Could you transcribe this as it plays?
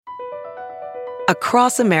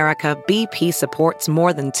Across America, BP supports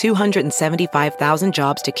more than 275,000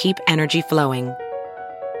 jobs to keep energy flowing.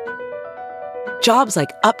 Jobs like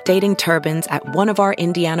updating turbines at one of our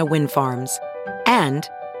Indiana wind farms and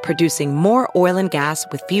producing more oil and gas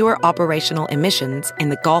with fewer operational emissions in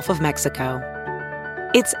the Gulf of Mexico.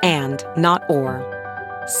 It's and, not or.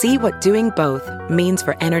 See what doing both means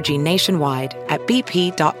for energy nationwide at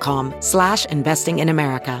bp.com/investing in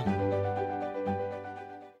America.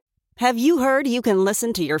 Have you heard you can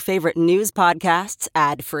listen to your favorite news podcasts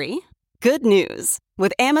ad-free? Good news.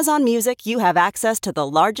 With Amazon Music, you have access to the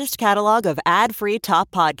largest catalog of ad-free top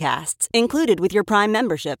podcasts included with your Prime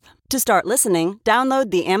membership. To start listening, download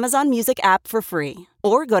the Amazon Music app for free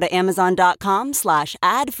or go to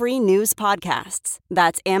amazon.com/ad-free news podcasts.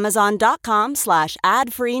 That's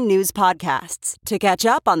amazon.com/ad-free news podcasts to catch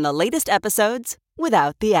up on the latest episodes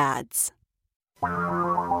without the ads.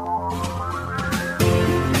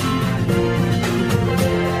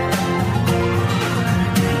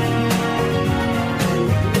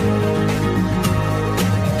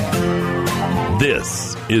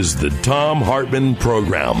 This is the Thom Hartmann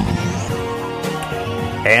Program.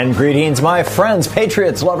 And greetings, my friends,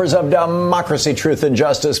 patriots, lovers of democracy, truth, and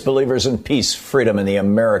justice, believers in peace, freedom, and the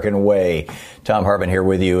American way. Thom Hartmann here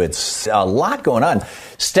with you. It's a lot going on.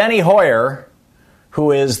 Steny Hoyer,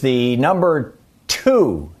 who is the number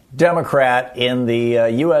 2 Democrat in the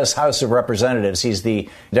U.S. House of Representatives, he's the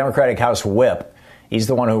Democratic House Whip. He's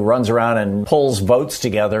the one who runs around and pulls votes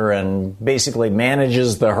together and basically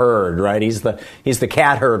manages the herd, right? He's the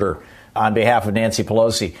cat herder on behalf of Nancy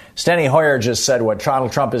Pelosi. Steny Hoyer just said what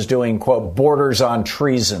Donald Trump is doing, quote, borders on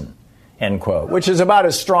treason, end quote, which is about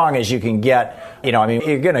as strong as you can get. You know, I mean,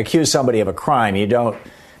 you're going to accuse somebody of a crime. You don't,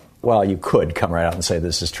 well, you could come right out and say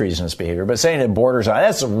this is treasonous behavior, but saying it borders on,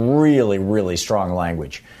 that's really, really strong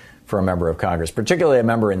language for a member of Congress, particularly a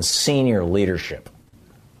member in senior leadership.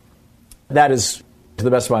 That is, to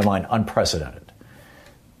the best of my mind, unprecedented.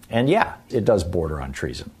 And yeah, it does border on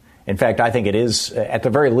treason. In fact, I think it is, at the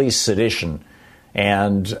very least, sedition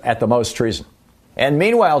and at the most treason. And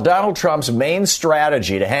meanwhile, Donald Trump's main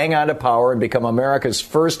strategy to hang on to power and become America's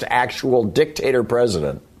first actual dictator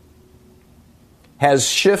president has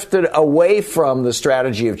shifted away from the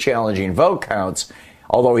strategy of challenging vote counts,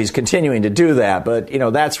 although he's continuing to do that. But, you know,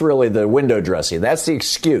 that's really the window dressing. That's the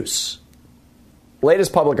excuse.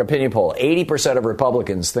 Latest public opinion poll, 80% of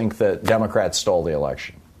Republicans think that Democrats stole the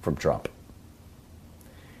election from Trump.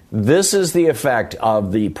 This is the effect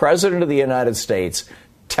of the President of the United States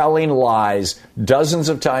telling lies dozens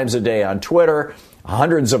of times a day on Twitter,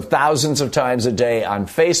 hundreds of thousands of times a day on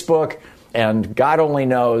Facebook, and God only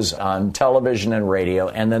knows on television and radio,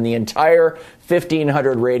 and then the entire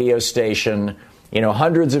 1,500 radio station, you know,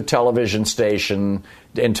 hundreds of television station,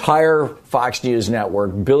 the entire Fox News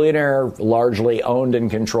network, billionaire, largely owned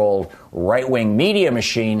and controlled right-wing media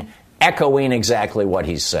machine echoing exactly what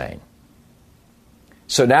he's saying.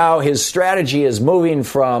 So now his strategy is moving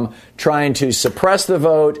from trying to suppress the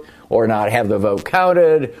vote or not have the vote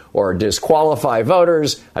counted or disqualify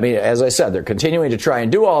voters. I mean, as I said, they're continuing to try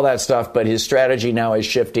and do all that stuff, but his strategy now is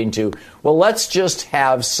shifting to, well, let's just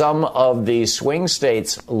have some of the swing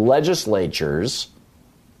states' legislatures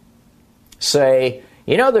say,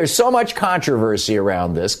 you know, there's so much controversy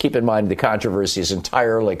around this. Keep in mind the controversy is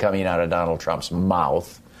entirely coming out of Donald Trump's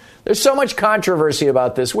mouth. There's so much controversy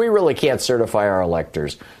about this, we really can't certify our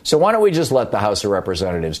electors. So why don't we just let the House of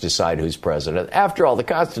Representatives decide who's president? After all, the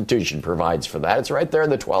Constitution provides for that. It's right there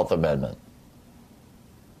in the 12th Amendment.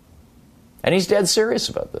 And he's dead serious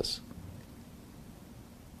about this.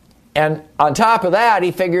 And on top of that,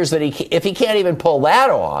 he figures that if he can't even pull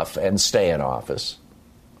that off and stay in office,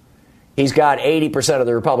 he's got 80% of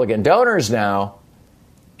the Republican donors now,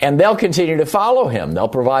 and they'll continue to follow him. They'll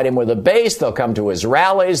provide him with a base. They'll come to his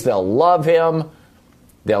rallies. They'll love him.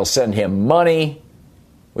 They'll send him money,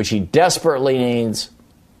 which he desperately needs.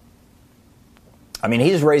 I mean,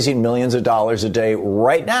 he's raising millions of dollars a day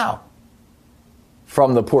right now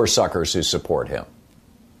from the poor suckers who support him.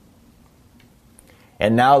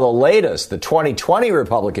 And now the latest, the 2020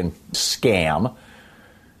 Republican scam,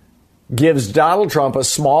 gives Donald Trump a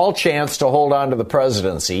small chance to hold on to the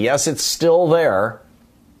presidency. Yes, it's still there.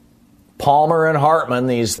 Palmer and Hartman,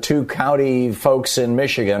 these 2 county folks in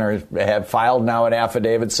Michigan, have filed now an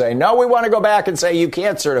affidavit saying, no, we want to go back and say you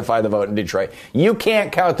can't certify the vote in Detroit. You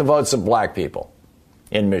can't count the votes of black people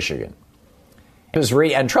in Michigan.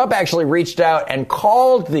 And Trump actually reached out and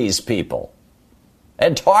called these people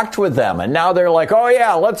and talked with them. And now they're like, oh,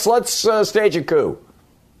 yeah, let's stage a coup.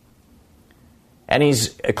 And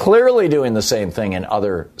he's clearly doing the same thing in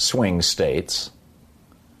other swing states.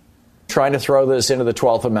 trying to throw this into the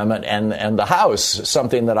 12th Amendment and the House,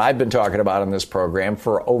 something that I've been talking about on this program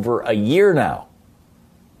for over a year now.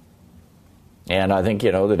 And I think,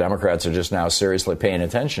 the Democrats are just now seriously paying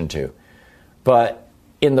attention to. But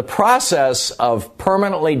in the process of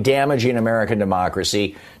permanently damaging American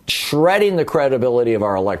democracy, shredding the credibility of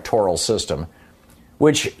our electoral system,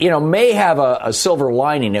 which, may have a silver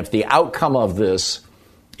lining if the outcome of this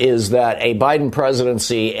is that a Biden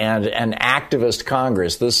presidency and an activist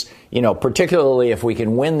Congress, this, particularly if we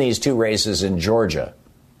can win these two races in Georgia.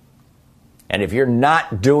 And if you're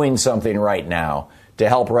not doing something right now to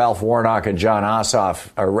help Raphael Warnock, and John Ossoff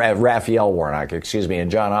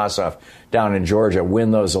down in Georgia win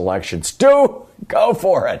those elections, go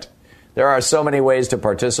for it. There are so many ways to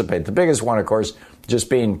participate. The biggest one, of course, just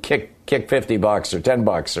being kick $50 or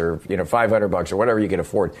 $10 or $500 or whatever you can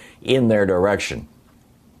afford in their direction.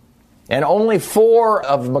 And only 4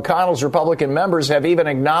 of McConnell's Republican members have even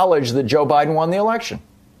acknowledged that Joe Biden won the election,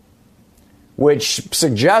 which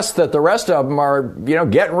suggests that the rest of them are,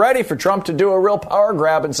 getting ready for Trump to do a real power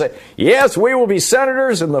grab and say, yes, we will be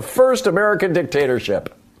senators in the first American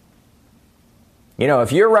dictatorship.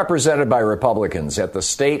 If you're represented by Republicans at the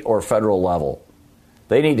state or federal level,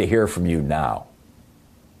 they need to hear from you now.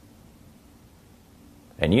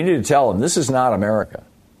 And you need to tell them this is not America.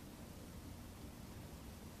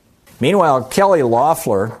 Meanwhile, Kelly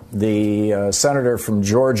Loeffler, the senator from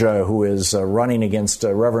Georgia who is running against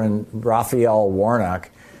Reverend Raphael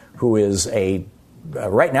Warnock, who is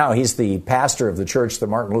right now he's the pastor of the church that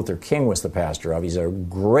Martin Luther King was the pastor of. He's a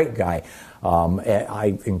great guy.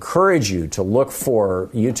 I encourage you to look for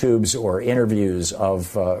YouTubes or interviews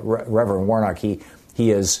of Reverend Warnock. He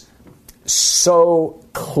is so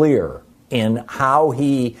clear in how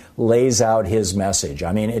he lays out his message.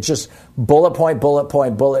 I mean, it's just bullet point, bullet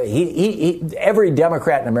point, bullet. Every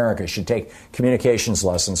Democrat in America should take communications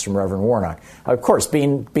lessons from Reverend Warnock. Of course,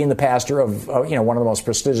 being the pastor of one of the most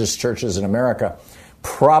prestigious churches in America,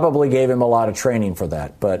 probably gave him a lot of training for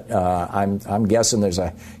that. But I'm guessing there's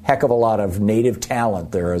a heck of a lot of native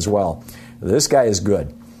talent there as well. This guy is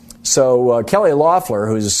good. So Kelly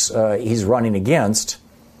Loeffler, he's running against.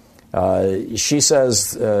 She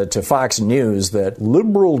says to Fox News that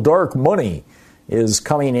liberal dark money is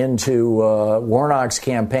coming into Warnock's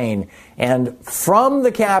campaign. And from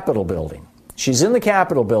the Capitol building, she's in the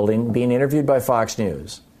Capitol building being interviewed by Fox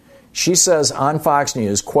News. She says on Fox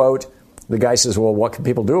News, quote, the guy says, well, what can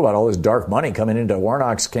people do about all this dark money coming into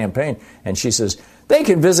Warnock's campaign? And she says, they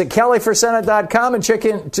can visit kellyforsenate.com and chip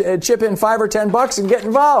in $5 or $10 and get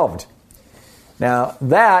involved. Now,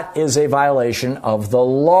 that is a violation of the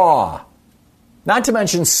law, not to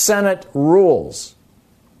mention Senate rules.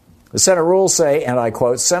 The Senate rules say, and I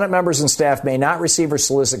quote, Senate members and staff may not receive or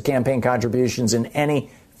solicit campaign contributions in any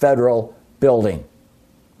federal building.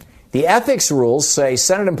 The ethics rules say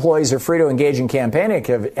Senate employees are free to engage in campaign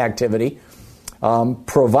activity,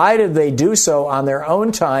 provided they do so on their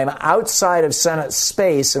own time outside of Senate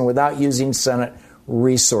space and without using Senate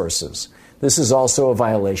resources. This is also a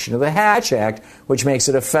violation of the Hatch Act, which makes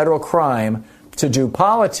it a federal crime to do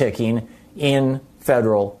politicking in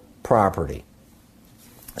federal property.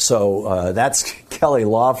 So that's Kelly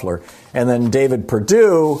Loeffler. And then David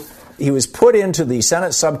Perdue, he was put into the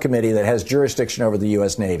Senate subcommittee that has jurisdiction over the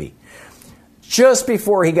U.S. Navy. Just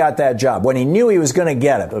before he got that job, when he knew he was going to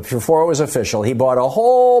get it, but before it was official, he bought a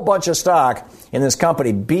whole bunch of stock in this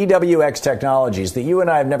company, BWX Technologies, that you and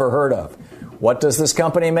I have never heard of. What does this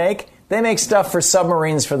company make? They make stuff for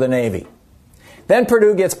submarines for the Navy. Then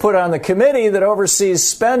Perdue gets put on the committee that oversees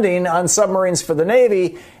spending on submarines for the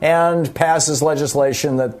Navy and passes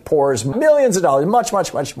legislation that pours millions of dollars,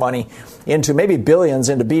 much money, into maybe billions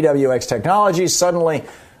into BWX Technologies. Suddenly,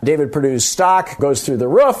 David Perdue's stock goes through the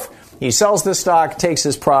roof. He sells this stock, takes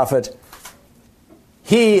his profit.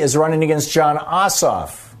 He is running against John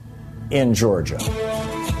Ossoff in Georgia.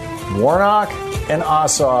 Warnock and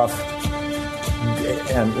Ossoff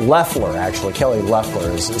and Loeffler, actually, Kelly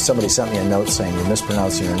Loeffler, somebody sent me a note saying you're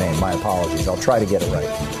mispronouncing your name. My apologies. I'll try to get it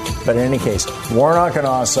right. But in any case, Warnock and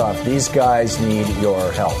Ossoff, these guys need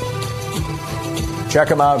your help. Check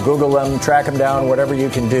them out, Google them, track them down, whatever you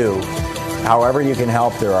can do. However you can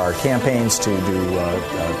help, there are campaigns to do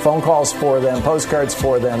phone calls for them, postcards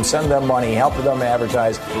for them, send them money, help them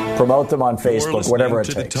advertise, promote them on Facebook, whatever it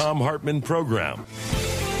takes. The Tom Hartman Program.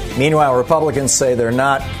 Meanwhile, Republicans say they're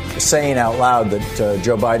not saying out loud that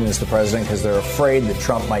Joe Biden is the president because they're afraid that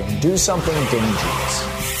Trump might do something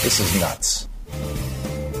dangerous. This is nuts.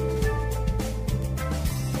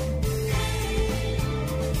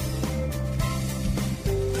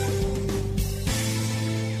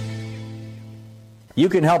 You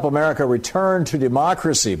can help America return to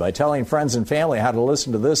democracy by telling friends and family how to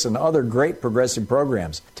listen to this and other great progressive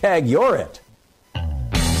programs. Tag You're It.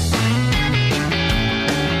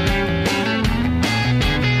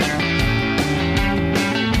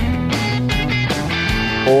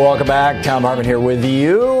 Welcome back. Tom Hartman here with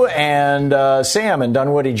you and Sam in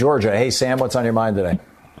Dunwoody, Georgia. Hey, Sam, what's on your mind today?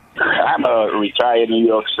 I'm a retired New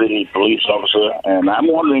York City police officer, and I'm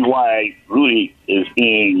wondering why Rudy is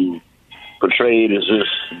being portrayed as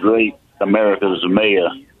this great America's mayor,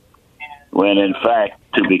 when in fact,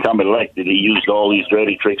 to become elected, he used all these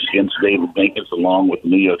dirty tricks against David Dinkins along with the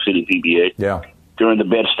New York City PBA. Yeah. During the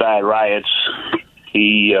Bed-Stuy riots,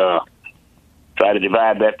 he tried to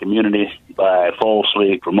divide that community by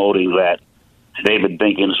falsely promoting that David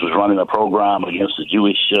Dinkins was running a program against the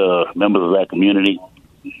Jewish members of that community.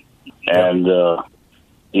 And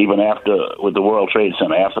even after, with the World Trade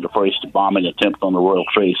Center, after the first bombing attempt on the World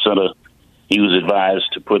Trade Center, he was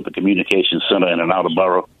advised to put the communication center in an outer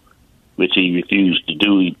borough, which he refused to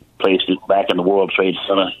do. He placed it back in the World Trade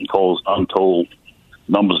Center. He caused untold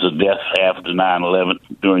numbers of deaths after 9/11,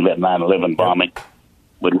 during that 9/11 bombing.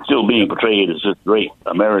 But he's still being portrayed as this great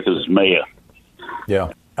America's mayor.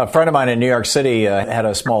 Yeah. A friend of mine in New York City had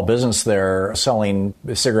a small business there selling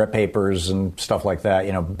cigarette papers and stuff like that,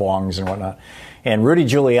 bongs and whatnot. And Rudy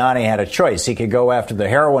Giuliani had a choice. He could go after the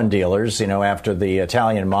heroin dealers, after the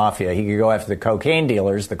Italian mafia. He could go after the cocaine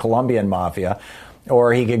dealers, the Colombian mafia,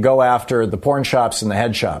 or he could go after the porn shops and the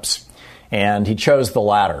head shops. And he chose the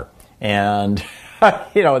latter. And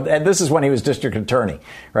and this is when he was district attorney,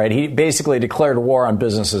 right? He basically declared war on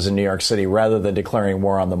businesses in New York City rather than declaring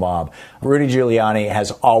war on the mob. Rudy Giuliani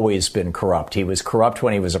has always been corrupt. He was corrupt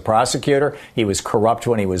when he was a prosecutor. He was corrupt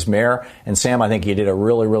when he was mayor. And Sam, I think you did a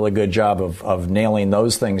really, really good job of nailing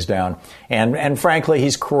those things down. And frankly,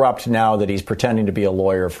 he's corrupt now that he's pretending to be a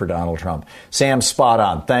lawyer for Donald Trump. Sam, spot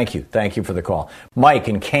on. Thank you. Thank you for the call. Mike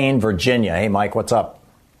in Kane, Virginia. Hey, Mike, what's up?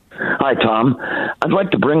 Hi, Tom. I'd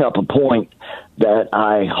like to bring up a point that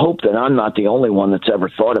I hope that I'm not the only one that's ever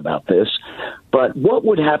thought about this. But what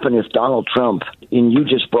would happen if Donald Trump, and you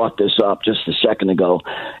just brought this up just a second ago,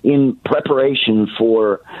 in preparation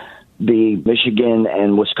for the Michigan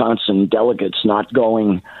and Wisconsin delegates not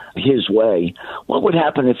going his way, what would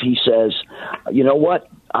happen if he says, you know what,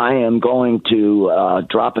 I am going to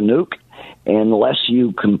drop a nuke unless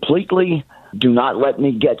you completely do not let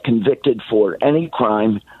me get convicted for any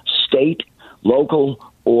crime, state,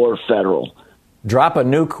 local, or federal. Drop a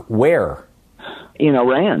nuke where? In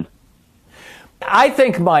Iran. I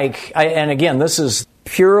think, Mike, and again, this is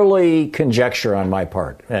purely conjecture on my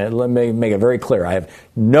part. Let me make it very clear. I have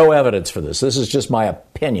no evidence for this. This is just my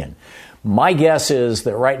opinion. My guess is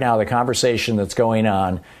that right now the conversation that's going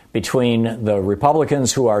on between the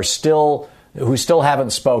Republicans who still haven't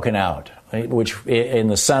spoken out, which in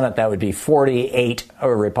the Senate that would be 48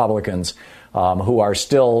 Republicans who are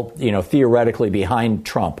still, theoretically behind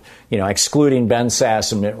Trump, excluding Ben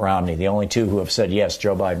Sasse and Mitt Romney, the only two who have said, yes,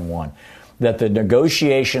 Joe Biden won. That the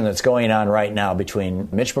negotiation that's going on right now between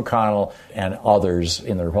Mitch McConnell and others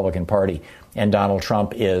in the Republican Party and Donald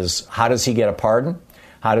Trump is, how does he get a pardon?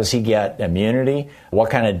 How does he get immunity? What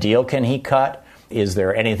kind of deal can he cut? Is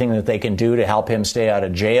there anything that they can do to help him stay out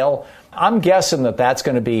of jail? I'm guessing that that's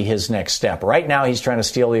going to be his next step. Right now, he's trying to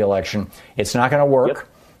steal the election. It's not going to work. Yep.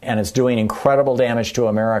 And it's doing incredible damage to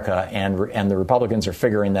America, and the Republicans are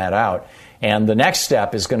figuring that out. And the next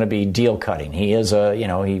step is going to be deal cutting. He is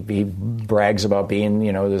he brags about being,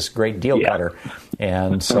 this great deal cutter.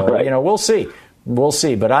 And so, right. We'll see. We'll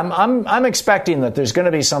see. But I'm expecting that there's going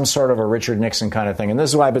to be some sort of a Richard Nixon kind of thing. And this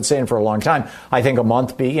is what I've been saying for a long time. I think a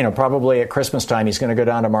month, probably at Christmas time, he's going to go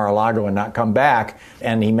down to Mar-a-Lago and not come back.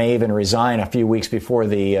 And he may even resign a few weeks before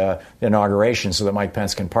the inauguration so that Mike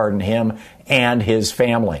Pence can pardon him and his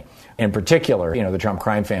family. In particular, the Trump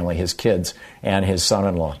crime family, his kids and his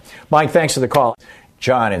son-in-law. Mike, thanks for the call.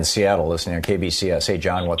 John in Seattle listening on KBCS. Hey,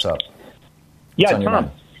 John, what's up? Yeah, Tom,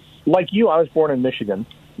 like you, I was born in Michigan.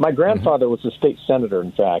 My grandfather was a state senator,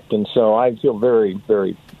 in fact, and so I feel very,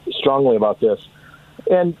 very strongly about this.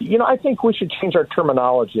 And, I think we should change our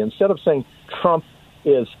terminology. Instead of saying Trump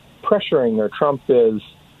is pressuring or Trump is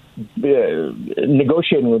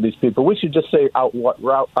negotiating with these people, we should just say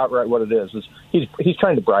outright what it is he's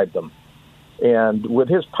trying to bribe them. And with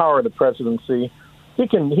his power of the presidency, he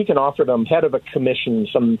can offer them head of a commission,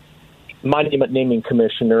 some monument naming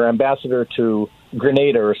commission, or ambassador to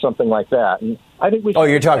Grenada or something like that. And I think we.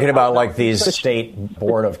 You're talking about like these state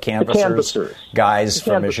board of canvassers guys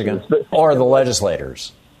from Michigan, or the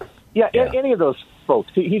legislators. Yeah, any of those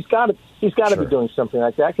folks. He's got to be doing something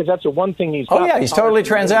like that, because that's the one thing he's. He's totally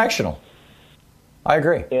transactional. I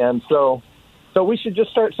agree. And so, So we should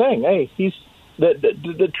just start saying, hey,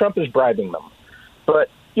 the Trump is bribing them. But,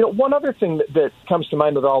 one other thing that comes to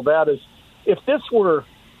mind with all that is if this were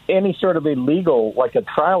any sort of illegal, like a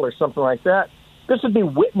trial or something like that, this would be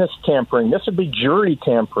witness tampering. This would be jury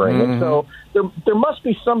tampering. Mm-hmm. And so there must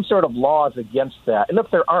be some sort of laws against that. And if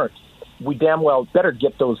there aren't, we damn well better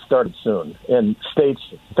get those started soon in states,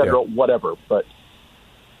 federal, whatever. But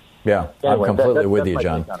yeah, anyway, I'm completely with you,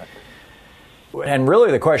 John. And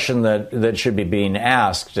really the question that should be being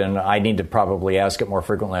asked, and I need to probably ask it more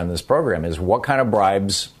frequently on this program, is what kind of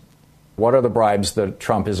bribes, what are the bribes that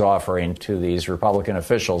Trump is offering to these Republican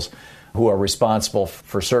officials who are responsible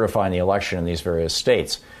for certifying the election in these various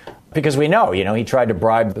states? Because we know, he tried to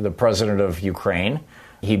bribe the president of Ukraine.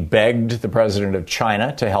 He begged the president of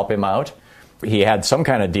China to help him out. He had some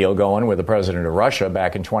kind of deal going with the president of Russia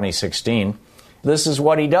back in 2016. This is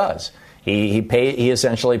what he does. He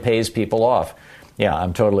essentially pays people off. Yeah,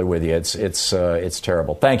 I'm totally with you. It's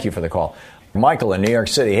terrible. Thank you for the call. Michael in New York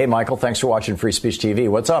City. Hey, Michael, thanks for watching Free Speech TV.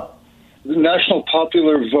 What's up? The National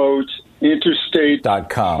Popular Vote Interstate .com.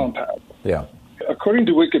 Compact. Yeah. According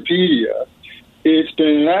to Wikipedia, it's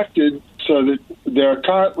been enacted so that there are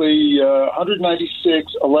currently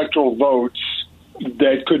 196 electoral votes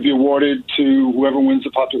that could be awarded to whoever wins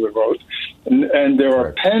the popular vote. And there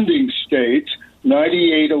are pending states,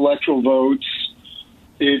 98 electoral votes.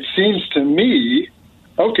 It seems to me,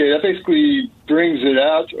 okay, that basically brings it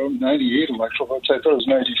out to 98 electoral votes. I thought it was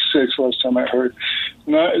 96 last time I heard.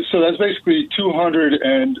 So that's basically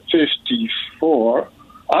 254.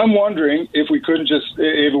 I'm wondering if we couldn't if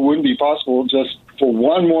it wouldn't be possible just for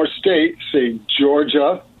one more state, say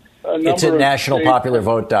Georgia. It's at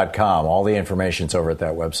nationalpopularvote.com. All the information's over at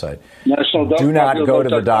that website. Do not go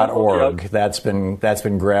to the .org. Yep. That's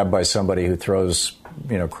been grabbed by somebody who throws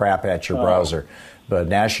crap at your browser. But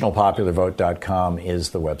nationalpopularvote.com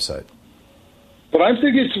is the website. But I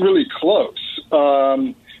think it's really close.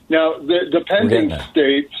 Now, the pending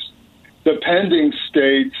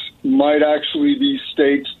states might actually be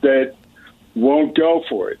states that won't go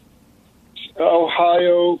for it.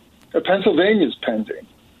 Ohio, Pennsylvania's pending.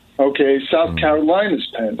 Okay, South Carolina's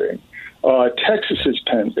pending. Texas is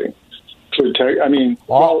pending.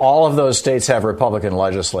 All of those states have Republican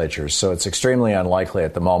legislatures, so it's extremely unlikely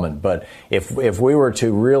at the moment. But if we were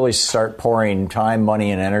to really start pouring time,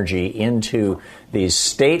 money, and energy into these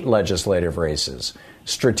state legislative races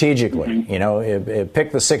strategically,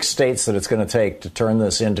 pick the 6 states that it's going to take to turn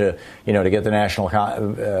this into, to get the National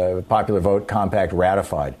Popular Vote Compact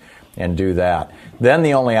ratified and do that. Then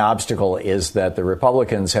the only obstacle is that the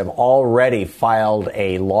Republicans have already filed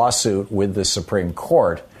a lawsuit with the Supreme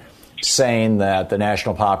Court saying that the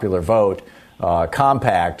National Popular Vote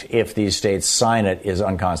Compact, if these states sign it, is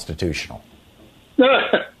unconstitutional.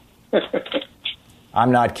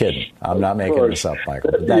 I'm not kidding. I'm not making this up,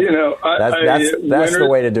 Michael. That's the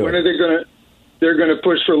way to do it. They're going to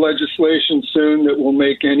push for legislation soon that will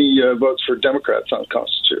make any votes for Democrats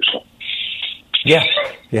unconstitutional. Yeah.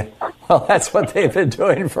 Well, that's what they've been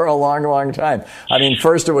doing for a long, long time. I mean,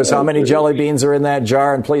 first it was how many jelly beans are in that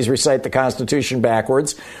jar, and please recite the Constitution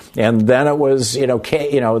backwards. And then it was,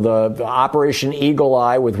 the Operation Eagle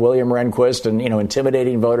Eye with William Rehnquist and,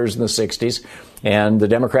 intimidating voters in the 60s. And the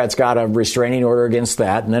Democrats got a restraining order against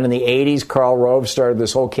that. And then in the 80s, Karl Rove started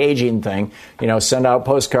this whole caging thing, send out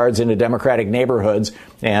postcards into Democratic neighborhoods.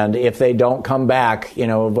 And if they don't come back,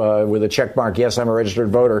 with a check mark, yes, I'm a registered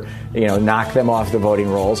voter, knock them off the voting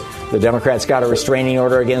rolls. The Democrats got a restraining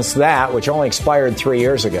order against that, which only expired 3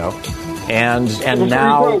 years ago. And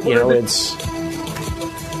now, it's...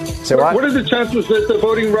 So what are the chances that the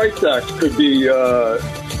Voting Rights Act could be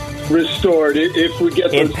restored if we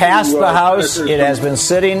get it passed the House? It has been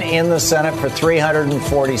sitting in the Senate for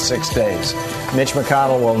 346 days. Mitch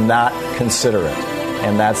McConnell will not consider it,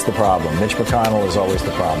 and that's the problem. Mitch McConnell is always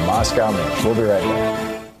the problem. Moscow Mitch. We'll be right back.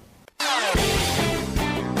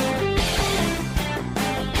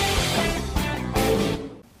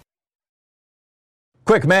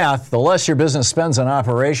 Quick math, the less your business spends on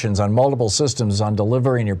operations, on multiple systems, on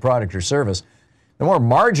delivering your product or service, the more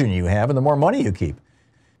margin you have and the more money you keep.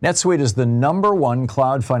 NetSuite is the #1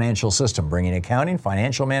 cloud financial system, bringing accounting,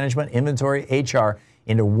 financial management, inventory, HR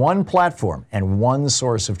into one platform and one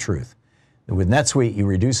source of truth. With NetSuite, you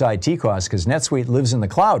reduce IT costs because NetSuite lives in the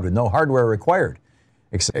cloud with no hardware required,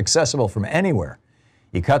 accessible from anywhere.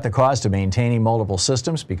 You cut the cost of maintaining multiple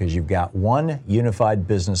systems because you've got one unified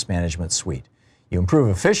business management suite. You improve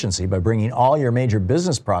efficiency by bringing all your major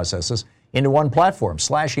business processes into one platform,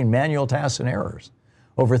 slashing manual tasks and errors.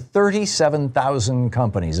 Over 37,000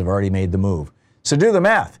 companies have already made the move. So do the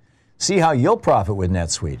math. See how you'll profit with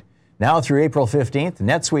NetSuite. Now through April 15th,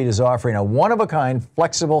 NetSuite is offering a one-of-a-kind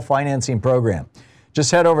flexible financing program. Just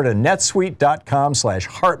head over to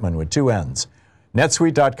netsuite.com/Hartman with 2 N's.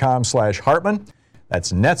 netsuite.com/Hartman.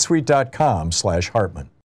 That's netsuite.com/Hartman.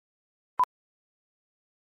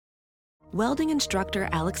 Welding instructor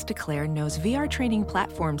Alex DeClaire knows VR training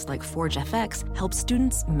platforms like ForgeFX help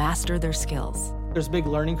students master their skills. There's a big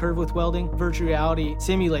learning curve with welding. Virtual reality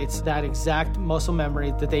simulates that exact muscle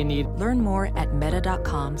memory that they need. Learn more at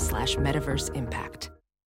meta.com/metaverseimpact.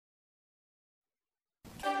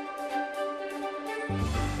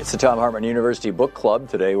 It's the Thom Hartman University Book Club.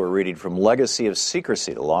 Today we're reading from Legacy of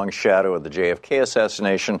Secrecy, The Long Shadow of the JFK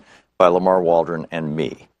Assassination by Lamar Waldron and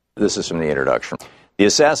me. This is from the introduction. The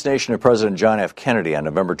assassination of President John F. Kennedy on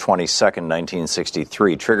November 22,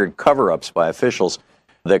 1963, triggered cover-ups by officials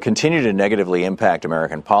that continue to negatively impact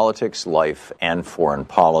American politics, life, and foreign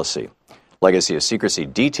policy. Legacy of Secrecy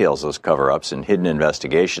details those cover-ups and hidden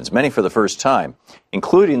investigations, many for the first time,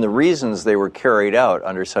 including the reasons they were carried out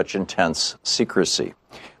under such intense secrecy.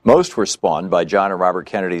 Most were spawned by John and Robert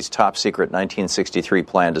Kennedy's top-secret 1963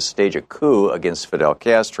 plan to stage a coup against Fidel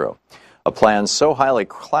Castro, a plan so highly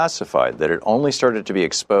classified that it only started to be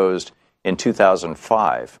exposed in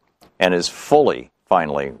 2005 and is finally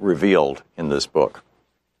revealed in this book.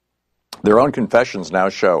 Their own confessions now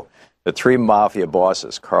show that 3 mafia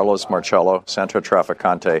bosses, Carlos Marcello, Santo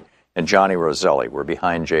Trafficante, and Johnny Roselli, were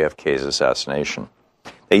behind JFK's assassination.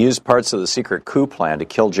 They used parts of the secret coup plan to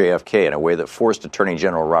kill JFK in a way that forced Attorney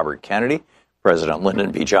General Robert Kennedy, President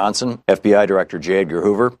Lyndon B. Johnson, FBI Director J. Edgar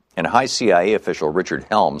Hoover, and high CIA official Richard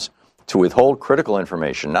Helms to withhold critical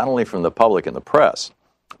information not only from the public and the press,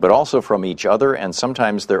 but also from each other and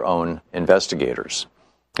sometimes their own investigators.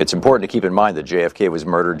 It's important to keep in mind that JFK was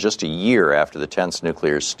murdered just a year after the tense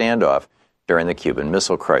nuclear standoff during the Cuban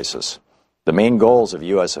Missile Crisis. The main goals of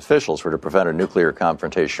U.S. officials were to prevent a nuclear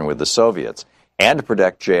confrontation with the Soviets and to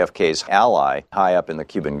protect JFK's ally high up in the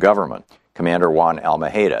Cuban government, Commander Juan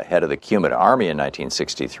Almeida, head of the Cuban Army in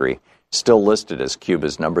 1963, still listed as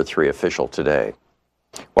Cuba's number 3 official today.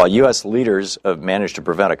 While U.S. leaders have managed to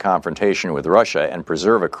prevent a confrontation with Russia and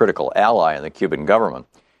preserve a critical ally in the Cuban government,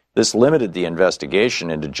 this limited the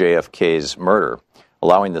investigation into JFK's murder,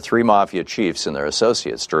 allowing the 3 mafia chiefs and their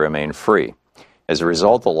associates to remain free. As a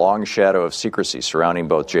result, the long shadow of secrecy surrounding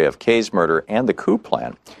both JFK's murder and the coup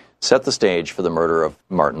plan set the stage for the murder of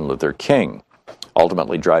Martin Luther King,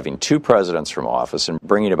 ultimately driving 2 presidents from office and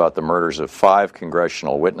bringing about the murders of 5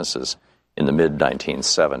 congressional witnesses in the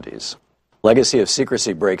mid-1970s. Legacy of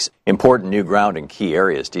Secrecy breaks important new ground in key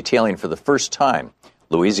areas, detailing for the first time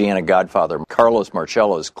Louisiana godfather Carlos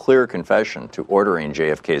Marcello's clear confession to ordering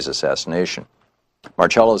JFK's assassination.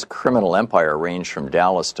 Marcello's criminal empire ranged from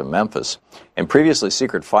Dallas to Memphis, and previously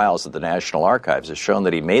secret files at the National Archives have shown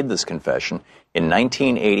that he made this confession in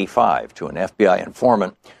 1985 to an FBI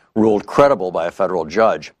informant ruled credible by a federal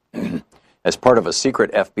judge as part of a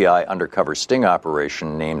secret FBI undercover sting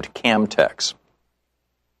operation named Camtex.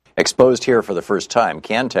 Exposed here for the first time,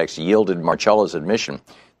 Camtex yielded Marcello's admission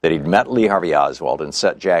that he'd met Lee Harvey Oswald and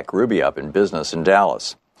set Jack Ruby up in business in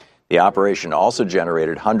Dallas. The operation also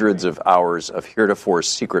generated hundreds of hours of heretofore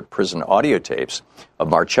secret prison audio tapes of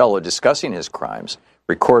Marcello discussing his crimes,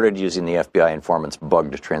 recorded using the FBI informant's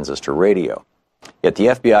bugged transistor radio. Yet the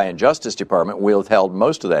FBI and Justice Department withheld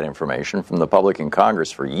most of that information from the public and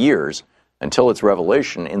Congress for years until its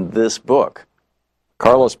revelation in this book.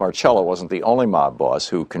 Carlos Marcello wasn't the only mob boss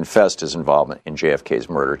who confessed his involvement in JFK's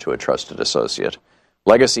murder to a trusted associate.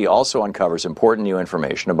 Legacy also uncovers important new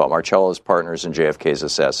information about Marcello's partners in JFK's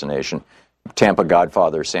assassination, Tampa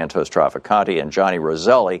godfather Santos Trafficante and Johnny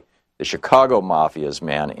Roselli, the Chicago Mafia's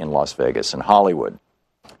man in Las Vegas and Hollywood.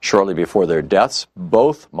 Shortly before their deaths,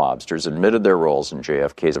 both mobsters admitted their roles in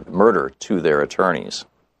JFK's murder to their attorneys.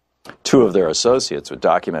 2 of their associates with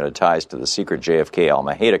documented ties to the secret JFK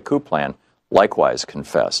Almeida coup plan likewise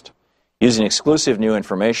confessed. Using exclusive new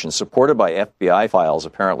information supported by FBI files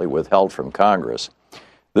apparently withheld from Congress,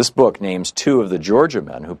 this book names 2 of the Georgia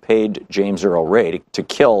men who paid James Earl Ray to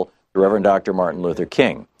kill the Reverend Dr. Martin Luther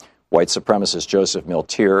King, white supremacist Joseph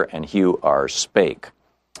Miltier and Hugh R. Spake.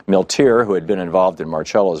 Miltier, who had been involved in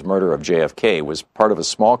Marcello's murder of JFK, was part of a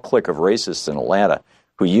small clique of racists in Atlanta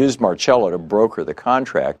who used Marcello to broker the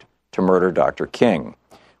contract to murder Dr. King.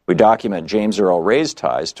 We document James Earl Ray's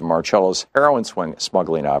ties to Marcello's heroin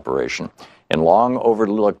smuggling operation and long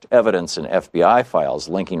overlooked evidence in FBI files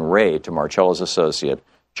linking Ray to Marcello's associate,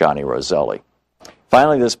 Johnny Roselli.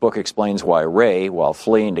 Finally, this book explains why Ray, while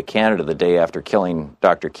fleeing to Canada the day after killing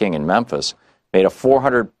Dr. King in Memphis, made a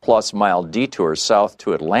 400-plus mile detour south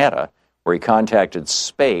to Atlanta, where he contacted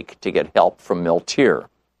Spake to get help from Miltier.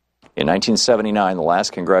 In 1979, the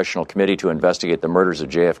last congressional committee to investigate the murders of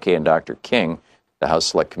JFK and Dr. King, the House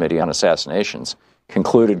Select Committee on Assassinations,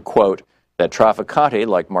 concluded, quote, that Trafficante,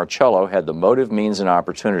 like Marcello, had the motive, means, and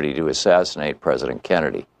opportunity to assassinate President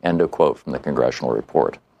Kennedy, end of quote from the congressional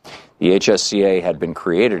report. The HSCA had been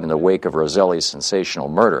created in the wake of Roselli's sensational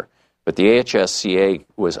murder, but the HSCA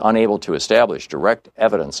was unable to establish direct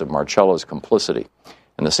evidence of Marcello's complicity.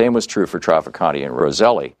 And the same was true for Trafficante and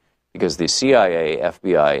Roselli, because the CIA,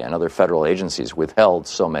 FBI, and other federal agencies withheld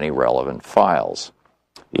so many relevant files.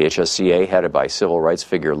 The HSCA, headed by civil rights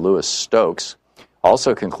figure Louis Stokes,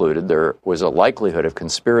 also concluded there was a likelihood of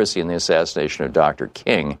conspiracy in the assassination of Dr.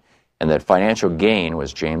 King and that financial gain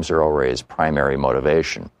was James Earl Ray's primary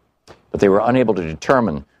motivation. But they were unable to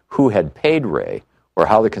determine who had paid Ray or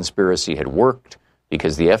how the conspiracy had worked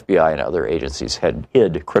because the FBI and other agencies had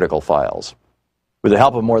hid critical files. With the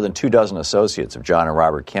help of more than 24 associates of John and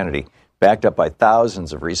Robert Kennedy, backed up by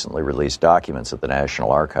thousands of recently released documents at the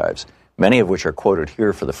National Archives, many of which are quoted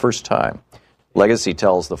here for the first time, Legacy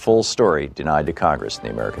tells the full story denied to Congress and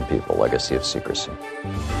the American people, legacy of secrecy.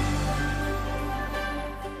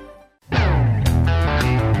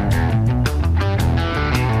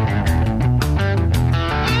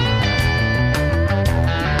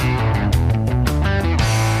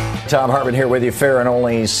 Tom Hartman here with you, fair and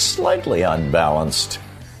only slightly unbalanced.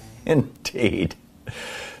 Indeed.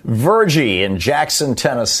 Virgie in Jackson,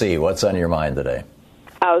 Tennessee, what's on your mind today?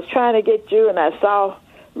 I was trying to get you, and I saw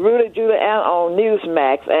Rudy Giuliani on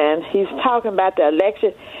Newsmax, and he's talking about the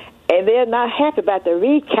election, and they're not happy about the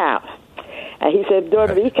recount. And he said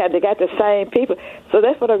during the recount, they got the same people. So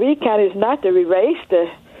that's what a recount is, not to erase the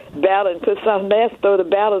ballot and put something else, throw the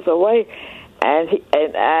ballots away. And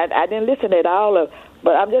I didn't listen at all of,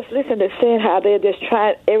 but I'm just listening to seeing how they're just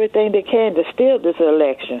trying everything they can to steal this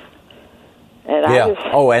election. And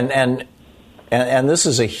yeah. And this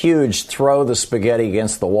is a huge throw the spaghetti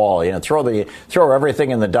against the wall. You know, throw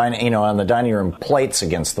everything in the on the dining room plates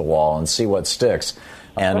against the wall and see what sticks.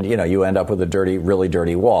 And you end up with a really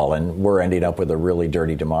dirty wall, and we're ending up with a really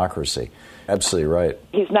dirty democracy. Absolutely right.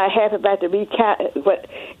 He's not happy about the recount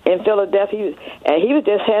in Philadelphia, and he was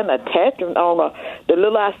just having a tantrum on the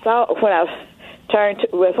little I saw when I was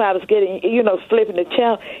when I was getting, flipping the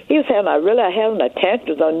channel. He was having a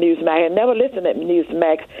tantrum on Newsmax. I never listened to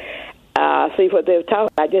Newsmax. See what they were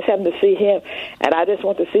talking about. I just happened to see him, and I just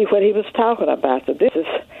want to see what he was talking about. So this is,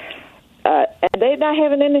 and they're not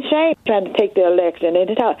having any shame trying to take the election.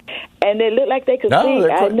 And they look like they could see.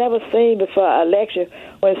 I've never seen before an election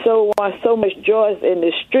when so much joy in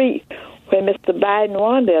the street when Mr. Biden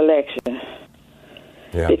won the election.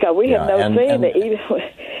 Yeah. Because we have never seen it. Even,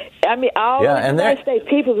 all the United States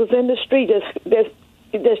people was in the street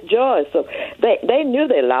just joy. So they knew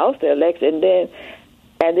they lost the election,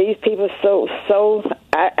 and these people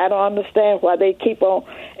I don't understand why they keep on.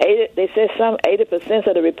 They said 80%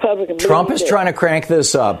 of the Republicans. Trump is trying to crank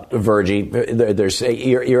this up, Virgie.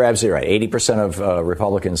 You're absolutely right. 80% of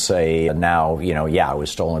Republicans say now, it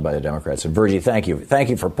was stolen by the Democrats. And Virgie, thank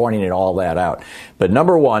you for pointing all that out. But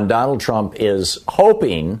number one, Donald Trump is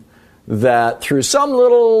hoping that through some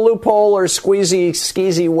little loophole or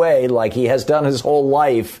skeezy way, like he has done his whole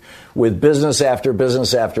life with business after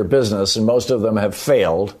business after business, and most of them have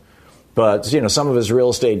failed. But, some of his real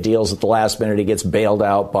estate deals at the last minute, he gets bailed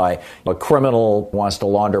out by a criminal who wants to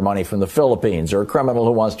launder money from the Philippines, or a criminal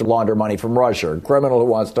who wants to launder money from Russia, or a criminal who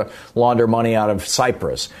wants to launder money out of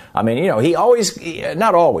Cyprus. He always,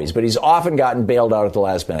 not always, but he's often gotten bailed out at the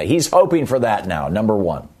last minute. He's hoping for that now, number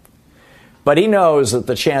one. But he knows that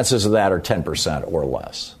the chances of that are 10% or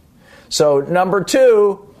less. So, number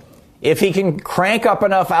two, if he can crank up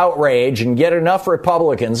enough outrage and get enough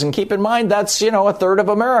Republicans, and keep in mind that's, a third of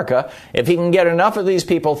America, if he can get enough of these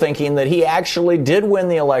people thinking that he actually did win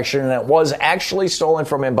the election and it was actually stolen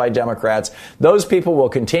from him by Democrats, those people will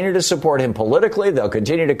continue to support him politically. They'll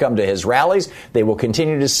continue to come to his rallies. They will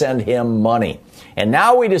continue to send him money. And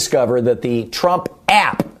now we discover that the Trump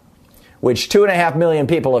app, which 2.5 million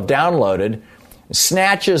people have downloaded,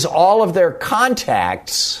 snatches all of their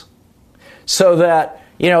contacts so that,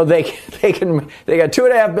 they got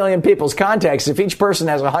 2.5 million people's contacts. If each person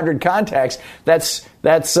has 100 contacts, that's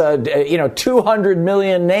 200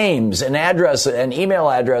 million names and addresses and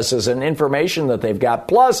email addresses and information that they've got.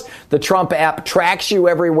 Plus, the Trump app tracks you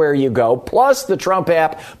everywhere you go. Plus, the Trump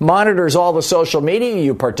app monitors all the social media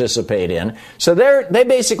you participate in. So they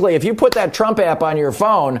basically, if you put that Trump app on your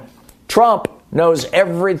phone, Trump knows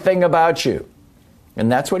everything about you. And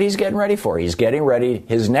that's what he's getting ready for. He's getting ready.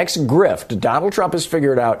 His next grift, Donald Trump has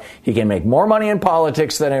figured out he can make more money in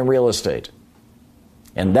politics than in real estate.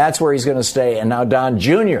 And that's where he's going to stay. And now Don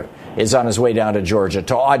Jr. is on his way down to Georgia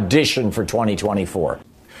to audition for 2024.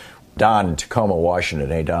 Don in Tacoma, Washington.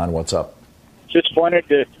 Hey, Don, what's up? Just wanted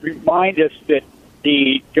to remind us that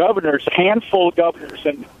the governors, handful of governors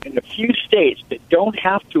in a few states that don't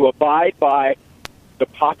have to abide by the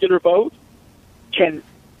popular vote can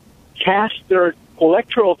cast their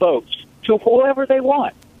electoral votes to whoever they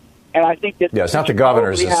want. And I think that... Yeah, it's not the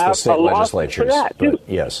governors, it's the state legislatures.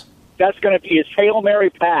 Yes. That's going to be his Hail Mary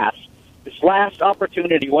pass, his last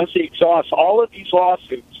opportunity. Once he exhausts all of these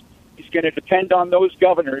lawsuits, he's going to depend on those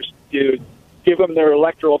governors to give them their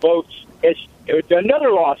electoral votes. It's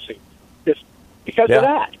another lawsuit just because of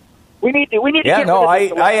that. We need to get rid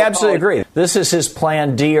of I absolutely agree. This is his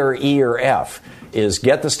plan D or E or F, is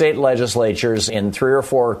get the state legislatures in 3 or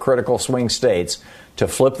 4 critical swing states to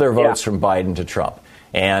flip their votes from Biden to Trump.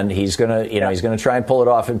 And he's going to, he's going to try and pull it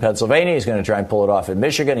off in Pennsylvania. He's going to try and pull it off in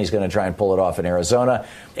Michigan. He's going to try and pull it off in Arizona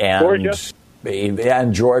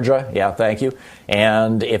and Georgia. Yeah, thank you.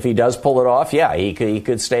 And if he does pull it off, he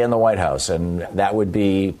could stay in the White House, and that would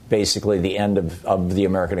be basically the end of the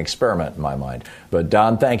American experiment in my mind. But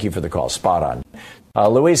Don, thank you for the call. Spot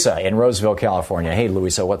on. Louisa in Roseville, California. Hey,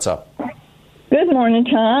 Louisa, what's up? Good morning,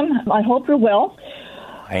 Tom. I hope you're well.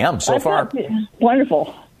 I am so far.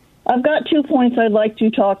 Wonderful. I've got 2 points I'd like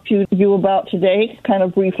to talk to you about today, kind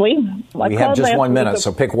of briefly. We have just 1 minute,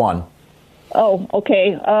 so pick one. Oh,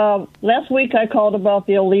 okay. Last week I called about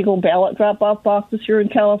the illegal ballot drop-off boxes here in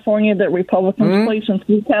California that Republicans place in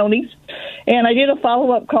 3 counties. And I did a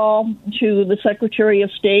follow-up call to the Secretary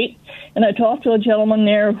of State, and I talked to a gentleman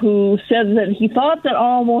there who said that he thought that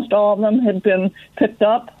almost all of them had been picked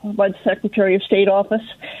up by the Secretary of State office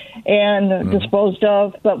and disposed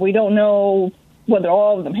of, but we don't know whether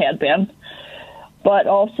all of them had been. But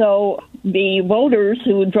also the voters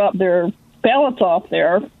who would drop their ballots off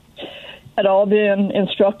there had all been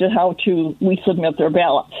instructed how to resubmit their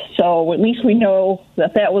ballots. So at least we know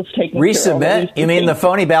that was taken care of. Resubmit? You mean the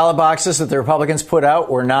phony ballot boxes that the Republicans put out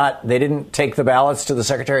were not, they didn't take the ballots to the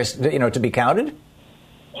Secretary, to be counted?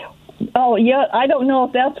 Oh, yeah, I don't know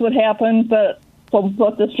if that's what happened, but from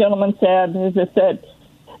what this gentleman said is that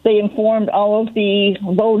they informed all of the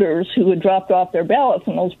voters who had dropped off their ballots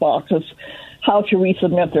in those boxes how to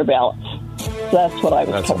resubmit their ballots. That's what I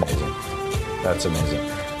was told. That's amazing.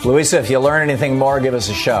 Louisa, if you learn anything more, give us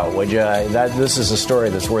a shout, would you? This is a story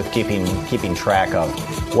that's worth keeping track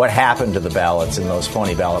of. What happened to the ballots in those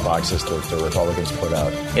phony ballot boxes that the Republicans put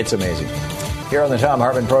out? It's amazing. Here on the Thom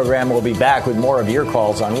Hartmann program, we'll be back with more of your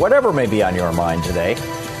calls on whatever may be on your mind today,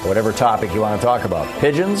 whatever topic you want to talk about.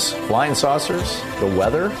 Pigeons, flying saucers, the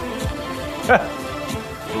weather,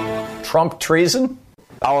 Trump treason.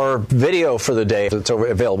 Our video for the day that's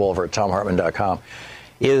available over at TomHartmann.com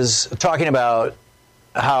is talking about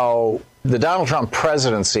how the Donald Trump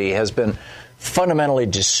presidency has been fundamentally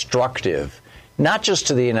destructive, not just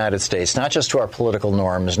to the United States, not just to our political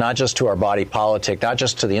norms, not just to our body politic, not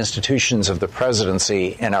just to the institutions of the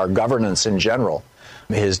presidency and our governance in general.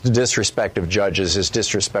 His disrespect of judges, his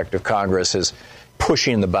disrespect of Congress, his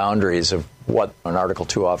pushing the boundaries of what an Article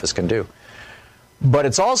II office can do. But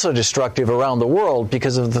it's also destructive around the world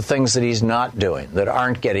because of the things that he's not doing, that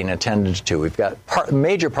aren't getting attended to. We've got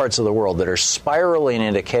major parts of the world that are spiraling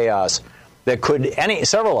into chaos that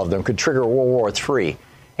several of them could trigger World War III.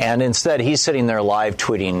 And instead, he's sitting there live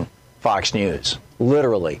tweeting Fox News,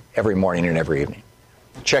 literally every morning and every evening.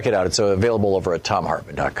 Check it out. It's available over at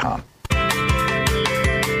TomHartmann.com.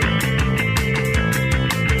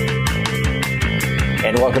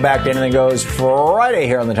 And welcome back to Anything Goes Friday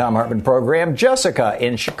here on the Thom Hartmann program. Jessica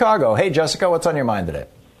in Chicago. Hey, Jessica, what's on your mind today?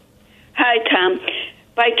 Hi, Tom.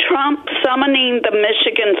 By Trump summoning the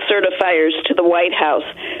Michigan certifiers to the White House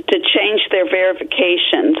to change their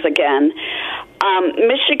verifications again,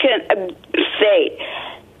 Michigan State,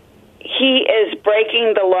 he is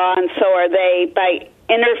breaking the law, and so are they, by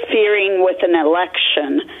interfering with an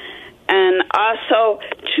election. And also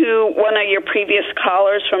to one of your previous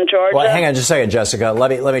callers from Georgia. Well, hang on just a second, Jessica.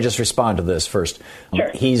 Let me just respond to this first.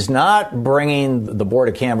 Sure. He's not bringing the Board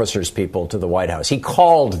of Canvassers people to the White House. He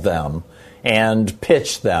called them and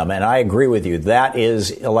pitched them, and I agree with you. That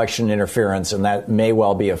is election interference, and that may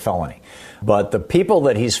well be a felony. But the people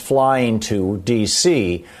that he's flying to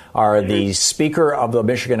D.C. are the Speaker of the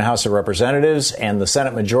Michigan House of Representatives and the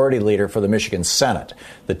Senate Majority Leader for the Michigan Senate,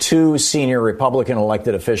 the 2 senior Republican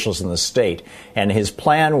elected officials in the state. And his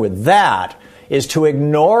plan with that is to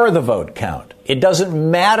ignore the vote count. It doesn't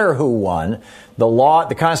matter who won. The law,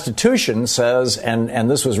 the Constitution says, and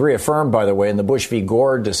this was reaffirmed, by the way, in the Bush v.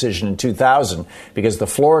 Gore decision in 2000, because the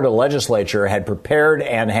Florida legislature had prepared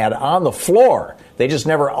and had on the floor, they just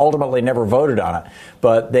ultimately never voted on it,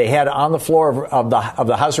 but they had on the floor of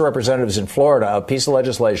the House of Representatives in Florida a piece of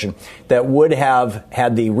legislation that would have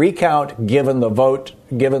had the recount given the vote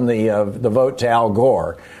to Al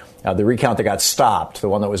Gore. The recount that got stopped, the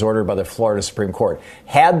one that was ordered by the Florida Supreme Court.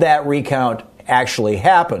 Had that recount actually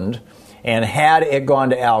happened, and had it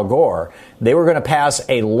gone to Al Gore, they were going to pass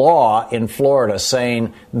a law in Florida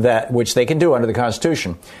saying that, which they can do under the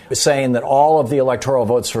Constitution, saying that all of the electoral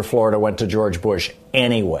votes for Florida went to George Bush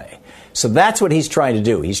anyway. So that's what he's trying to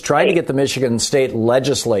do. He's trying to get the Michigan state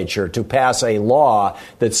legislature to pass a law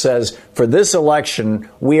that says for this election,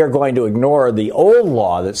 we are going to ignore the old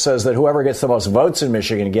law that says that whoever gets the most votes in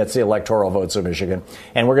Michigan gets the electoral votes of Michigan.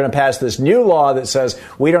 And we're going to pass this new law that says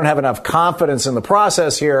we don't have enough confidence in the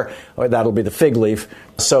process here, or that'll be the fig leaf.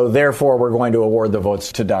 So therefore, we're going to award the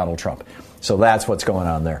votes to Donald Trump. So that's what's going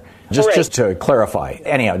on there. Just to clarify.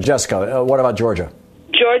 Anyhow, Jessica, what about Georgia?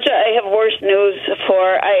 Georgia, I have worse news for.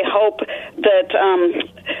 I hope that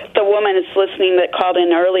the woman is listening that called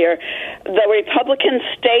in earlier. The Republican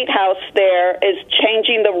State House there is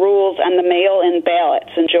changing the rules on the mail-in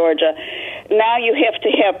ballots in Georgia. Now you have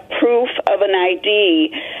to have proof of an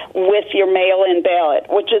ID with your mail-in ballot,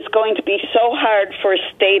 which is going to be so hard for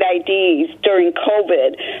state IDs during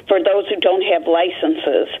COVID for those who don't have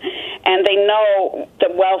licenses. And they know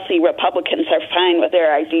the wealthy Republicans are fine with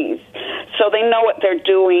their IDs. So they know what they're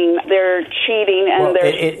doing. They're cheating. And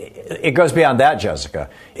it goes beyond that, Jessica.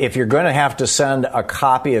 If you're going to have to send a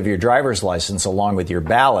copy of your driver's license along with your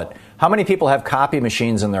ballot, how many people have copy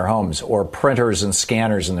machines in their homes or printers and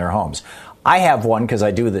scanners in their homes? I have one because I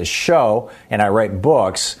do this show and I write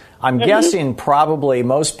books. I'm guessing probably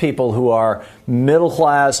most people who are middle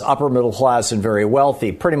class, upper middle class, and very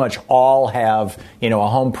wealthy pretty much all have, a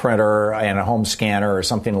home printer and a home scanner or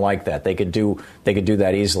something like that. They could do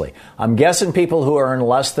that easily. I'm guessing people who earn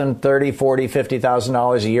less than $30,000, $40,000,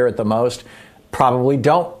 $50,000 a year at the most probably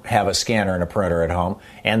don't have a scanner and a printer at home,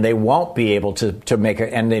 and they won't be able to make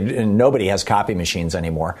it. And nobody has copy machines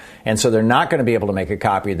anymore, and so they're not going to be able to make a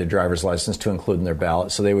copy of their driver's license to include in their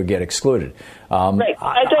ballot, so they would get excluded. Right.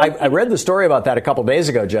 I read the story about that a couple days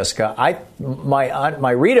ago, Jessica.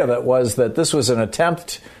 My read of it was that this was an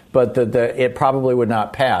attempt, but that it probably would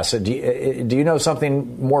not pass. Do you know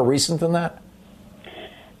something more recent than that?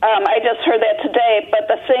 I just heard that today, but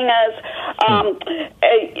the thing is,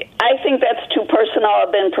 I think that's too personal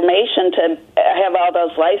of information to have all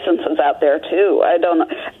those licenses out there too. I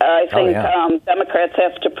think Democrats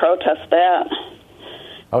have to protest that.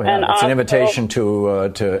 Oh yeah, and it's an invitation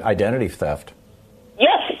to identity theft.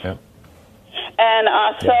 Yes, and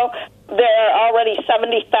there are already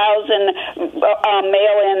 70,000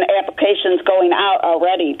 mail-in applications going out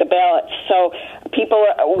already, the ballots. So people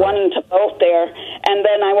are wanting to vote there. And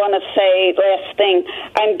then I want to say, last thing,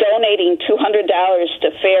 I'm donating $200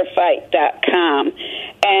 to fairfight.com.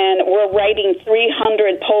 And we're writing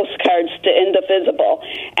 300 postcards to Indivisible.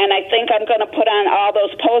 And I think I'm going to put on all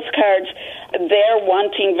those postcards. They're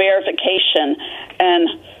wanting verification.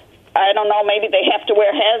 And I don't know, maybe they have to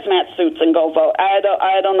wear hazmat suits and go vote.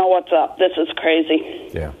 I don't know what's up. This is crazy.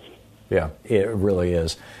 Yeah, it really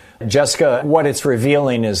is. Jessica, what it's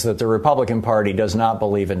revealing is that the Republican Party does not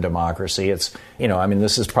believe in democracy. It's,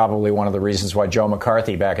 this is probably one of the reasons why Joe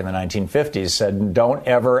McCarthy back in the 1950s said, don't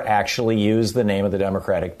ever actually use the name of the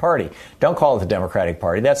Democratic Party. Don't call it the Democratic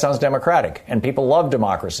Party. That sounds democratic, and people love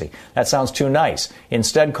democracy. That sounds too nice.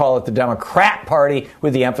 Instead, call it the Democrat Party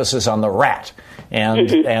with the emphasis on the rat.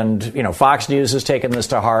 And Fox News has taken this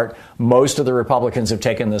to heart. Most of the Republicans have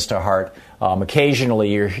taken this to heart.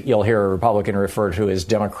 Occasionally, you'll hear a Republican referred to as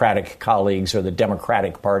Democratic colleagues or the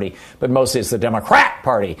Democratic Party, but mostly it's the Democrat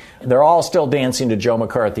Party. They're all still dancing to Joe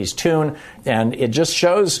McCarthy's tune, and it just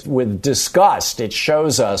shows with disgust. It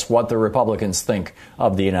shows us what the Republicans think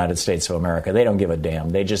of the United States of America. They don't give a damn.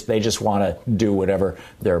 They just want to do whatever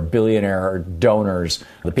their billionaire donors,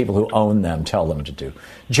 the people who own them, tell them to do.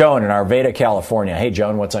 Joan in Arvada, California. Hey,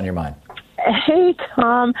 Joan, what's on your mind? Hey,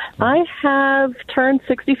 Tom. I have turned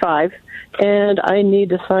 65. And I need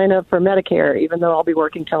to sign up for Medicare, even though I'll be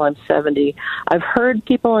working till I'm 70. I've heard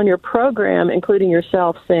people on your program, including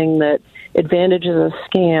yourself, saying that Advantage is a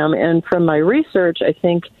scam. And from my research, I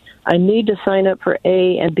think I need to sign up for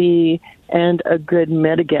A and B and a good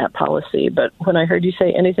Medigap policy. But when I heard you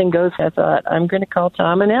say anything goes, I thought I'm going to call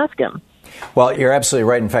Tom and ask him. Well, you're absolutely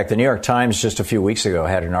right. In fact, the New York Times just a few weeks ago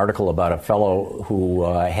had an article about a fellow who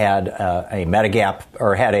had a Medigap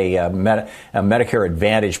or had a Medicare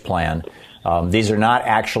Advantage plan. These are not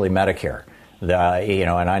actually Medicare. And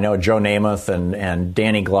I know Joe Namath and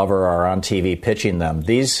Danny Glover are on TV pitching them.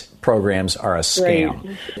 These programs are a scam.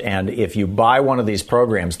 Right. And if you buy one of these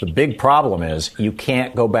programs, the big problem is you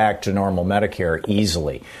can't go back to normal Medicare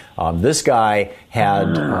easily. This guy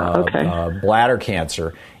had bladder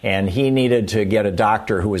cancer, and he needed to get a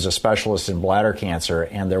doctor who was a specialist in bladder cancer,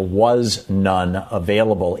 and there was none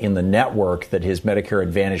available in the network that his Medicare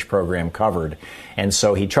Advantage program covered. And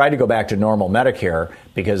so he tried to go back to normal Medicare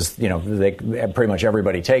because, pretty much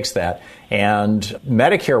everybody takes that, and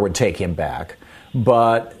Medicare would take him back.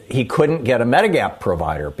 But he couldn't get a Medigap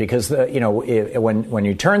provider because, when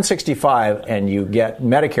you turn 65 and you get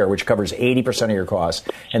Medicare, which covers 80% of your costs,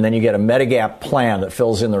 and then you get a Medigap plan that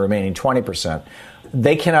fills in the remaining 20%,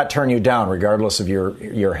 they cannot turn you down regardless of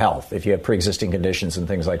your health, if you have pre-existing conditions and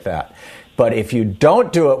things like that. But if you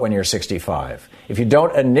don't do it when you're 65, if you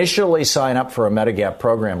don't initially sign up for a Medigap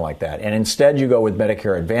program like that, and instead you go with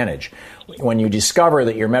Medicare Advantage, when you discover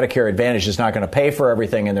that your Medicare Advantage is not going to pay for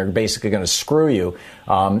everything and they're basically going to screw you,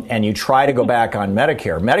 and you try to go back on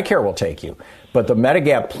Medicare will take you. But the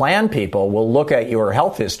Medigap plan people will look at your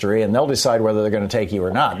health history and they'll decide whether they're going to take you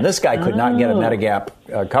or not. And this guy could not get a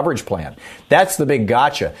Medigap coverage plan. That's the big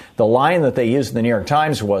gotcha. The line that they used in the New York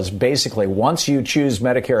Times was basically, once you choose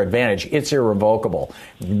Medicare Advantage, it's irrevocable.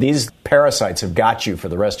 These parasites have got you for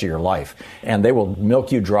the rest of your life, and they will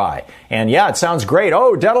milk you dry. And yeah, it sounds great.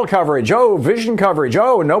 Oh, dental coverage. Oh, vision coverage.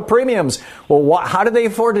 Oh, no premiums. Well, how do they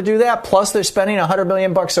afford to do that? Plus, they're spending $100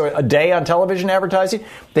 million a day on television advertising.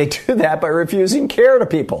 They do that by refusing care to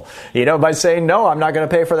people, by saying, no, I'm not going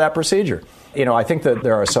to pay for that procedure. I think that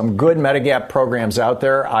there are some good Medigap programs out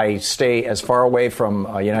there. I stay as far away from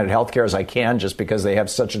United Healthcare as I can just because they have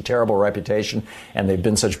such a terrible reputation and they've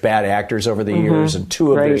been such bad actors over the years, and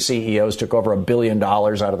two of their CEOs took over $1 billion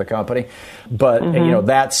out of the company. But,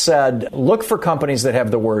 that said, look for companies that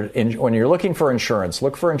have the word, when you're looking for insurance,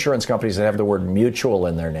 look for insurance companies that have the word mutual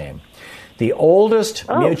in their name. The oldest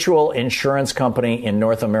mutual insurance company in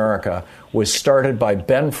North America was started by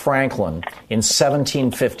Ben Franklin in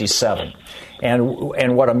 1757.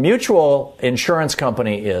 And what a mutual insurance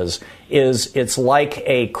company is it's like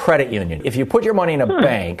a credit union. If you put your money in a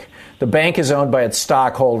bank, the bank is owned by its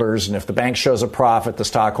stockholders, and if the bank shows a profit, the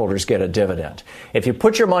stockholders get a dividend. If you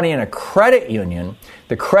put your money in a credit union,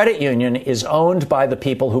 the credit union is owned by the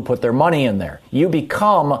people who put their money in there. You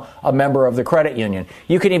become a member of the credit union.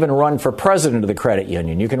 You can even run for president of the credit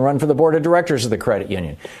union. You can run for the board of directors of the credit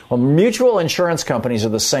union. Well, mutual insurance companies are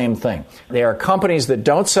the same thing. They are companies that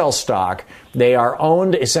don't sell stock. They are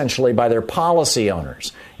owned essentially by their policy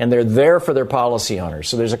owners, and they're there for their policy owners.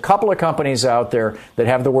 So there's a couple of companies out there that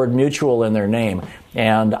have the word mutual in their name,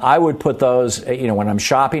 and I would put those, when I'm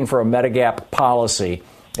shopping for a Medigap policy,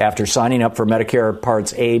 after signing up for Medicare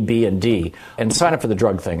Parts A, B, and D, and sign up for the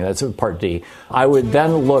drug thing, that's Part D, I would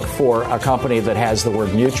then look for a company that has the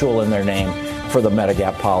word mutual in their name for the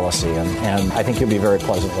Medigap policy, and I think you'll be very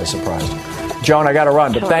pleasantly surprised. Joan, I got to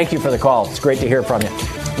run, but thank you for the call. It's great to hear from you.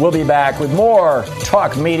 We'll be back with more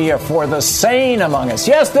talk media for the sane among us.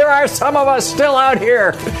 Yes, there are some of us still out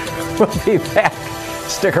here. We'll be back.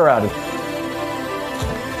 Stick around.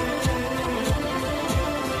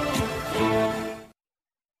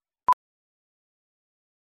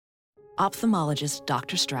 Ophthalmologist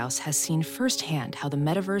Dr. Strauss has seen firsthand how the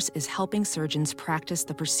metaverse is helping surgeons practice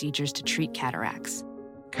the procedures to treat cataracts.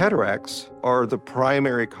 Cataracts are the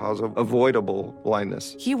primary cause of avoidable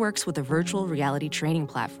blindness. He works with a virtual reality training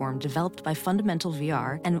platform developed by Fundamental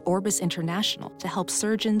VR and Orbis International to help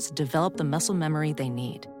surgeons develop the muscle memory they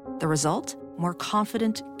need. The result? More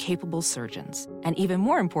confident, capable surgeons. And even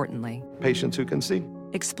more importantly, patients who can see.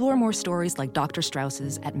 Explore more stories like Dr.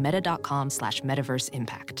 Strauss's at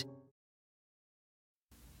meta.com/metaverseimpact.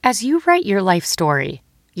 As you write your life story,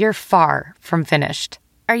 you're far from finished.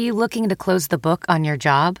 Are you looking to close the book on your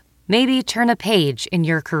job? Maybe turn a page in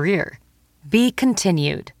your career? Be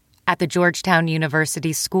continued at the Georgetown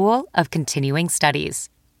University School of Continuing Studies.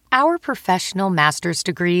 Our professional master's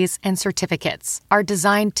degrees and certificates are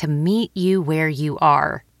designed to meet you where you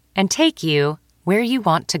are and take you where you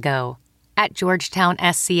want to go. At Georgetown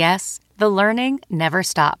SCS, the learning never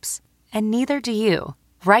stops, and neither do you.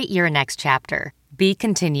 Write your next chapter. Be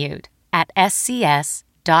continued at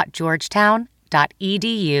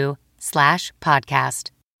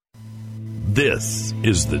scs.georgetown.edu/podcast. This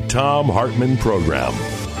is the Thom Hartmann Program.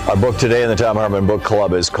 Our book today in the Thom Hartmann Book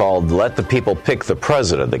Club is called Let the People Pick the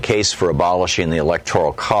President, The Case for Abolishing the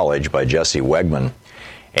Electoral College by Jesse Wegman.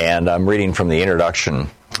 And I'm reading from the introduction.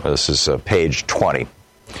 This is page 20.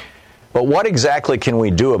 But what exactly can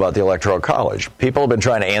we do about the Electoral College? People have been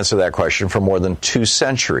trying to answer that question for more than 2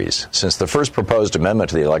 centuries. Since the first proposed amendment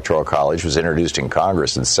to the Electoral College was introduced in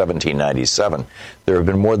Congress in 1797, there have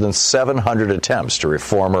been more than 700 attempts to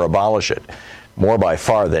reform or abolish it, more by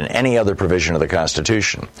far than any other provision of the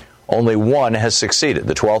Constitution. Only one has succeeded,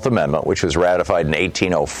 the 12th Amendment, which was ratified in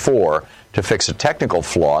 1804 to fix a technical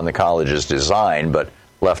flaw in the college's design, but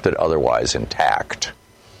left it otherwise intact.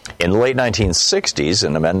 In the late 1960s,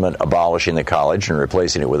 an amendment abolishing the college and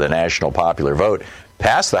replacing it with a national popular vote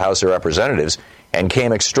passed the House of Representatives and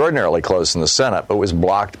came extraordinarily close in the Senate, but was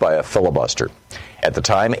blocked by a filibuster. At the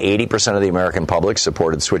time, 80% of the American public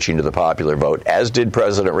supported switching to the popular vote, as did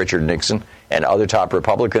President Richard Nixon and other top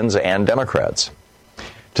Republicans and Democrats.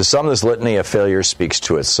 To some, this litany of failures speaks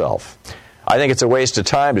to itself. I think it's a waste of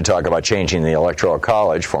time to talk about changing the Electoral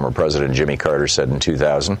College, former President Jimmy Carter said in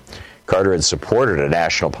 2000. Carter had supported a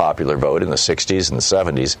national popular vote in the 60s and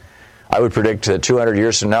the 70s. I would predict that 200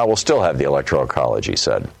 years from now we'll still have the Electoral College, he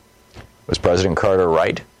said. Was President Carter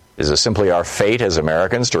right? Is it simply our fate as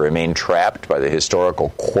Americans to remain trapped by the historical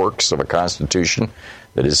quirks of a Constitution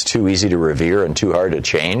that is too easy to revere and too hard to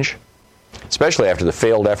change? Especially after the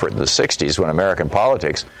failed effort in the 60s when American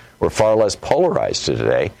politics were far less polarized to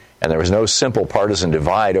today and there was no simple partisan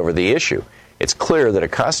divide over the issue. It's clear that a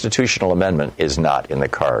constitutional amendment is not in the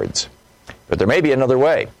cards. But there may be another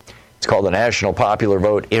way. It's called the National Popular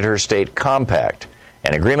Vote Interstate Compact,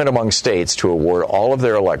 an agreement among states to award all of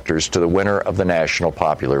their electors to the winner of the national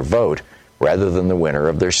popular vote rather than the winner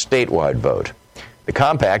of their statewide vote. The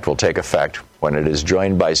compact will take effect when it is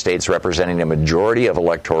joined by states representing a majority of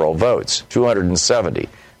electoral votes, 270,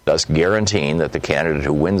 thus guaranteeing that the candidate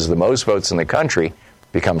who wins the most votes in the country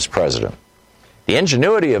becomes president. The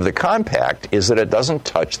ingenuity of the compact is that it doesn't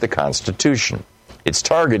touch the Constitution. Its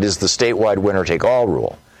target is the statewide winner-take-all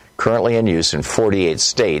rule, currently in use in 48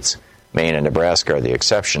 states. Maine and Nebraska are the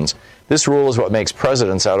exceptions. This rule is what makes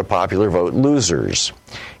presidents out of popular vote losers.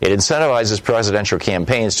 It incentivizes presidential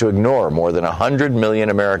campaigns to ignore more than 100 million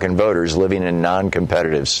American voters living in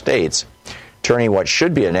non-competitive states, turning what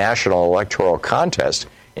should be a national electoral contest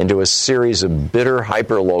into a series of bitter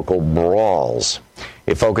hyper-local brawls.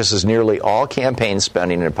 It focuses nearly all campaign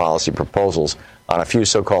spending and policy proposals on a few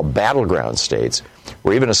so-called battleground states,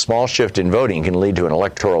 where even a small shift in voting can lead to an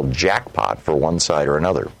electoral jackpot for one side or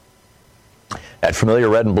another. That familiar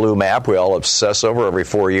red and blue map we all obsess over every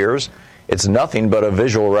 4 years, it's nothing but a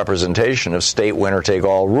visual representation of state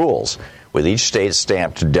winner-take-all rules, with each state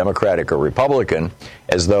stamped Democratic or Republican,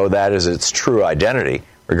 as though that is its true identity,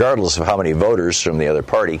 regardless of how many voters from the other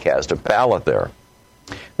party cast a ballot there.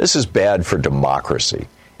 This is bad for democracy,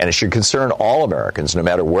 and it should concern all Americans, no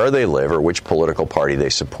matter where they live or which political party they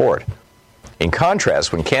support. In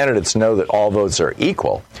contrast, when candidates know that all votes are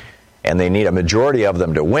equal, and they need a majority of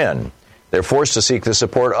them to win, they're forced to seek the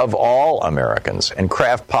support of all Americans and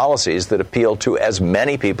craft policies that appeal to as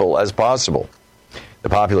many people as possible. The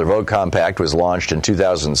Popular Vote Compact was launched in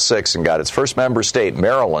 2006 and got its first member state,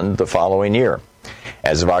 Maryland, the following year.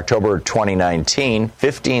 As of October 2019,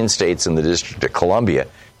 15 states in the District of Columbia,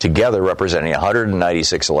 together representing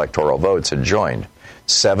 196 electoral votes, had joined.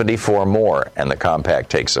 74 more, and the compact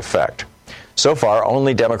takes effect. So far,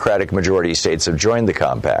 only Democratic majority states have joined the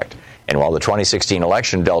compact. And while the 2016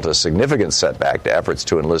 election dealt a significant setback to efforts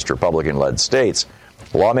to enlist Republican-led states,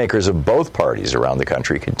 lawmakers of both parties around the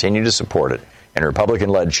country continue to support it, and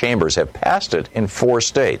Republican-led chambers have passed it in 4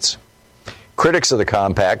 states. Critics of the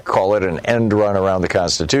compact call it an end run around the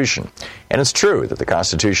Constitution. And it's true that the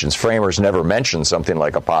Constitution's framers never mentioned something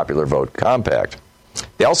like a popular vote compact.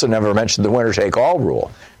 They also never mentioned the winner-take-all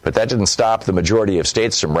rule, but that didn't stop the majority of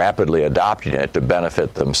states from rapidly adopting it to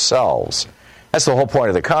benefit themselves. That's the whole point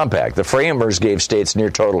of the compact. The framers gave states near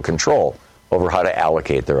total control over how to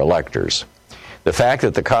allocate their electors. The fact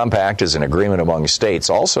that the compact is an agreement among states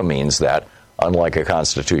also means that, unlike a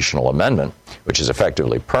constitutional amendment, which is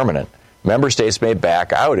effectively permanent, member states may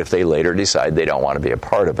back out if they later decide they don't want to be a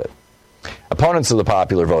part of it. Opponents of the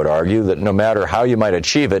popular vote argue that no matter how you might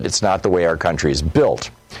achieve it, it's not the way our country is built.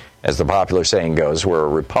 As the popular saying goes, we're a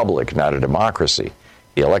republic, not a democracy.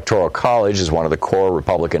 The Electoral College is one of the core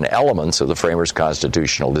Republican elements of the framers'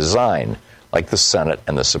 constitutional design, like the Senate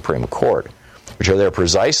and the Supreme Court, which are there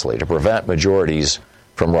precisely to prevent majorities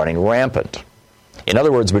from running rampant. In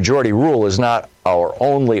other words, majority rule is not our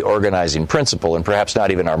only organizing principle, and perhaps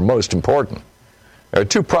not even our most important. There are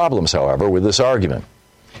 2 problems, however, with this argument.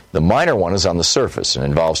 The minor one is on the surface and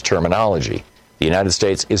involves terminology. The United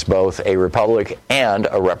States is both a republic and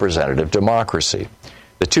a representative democracy.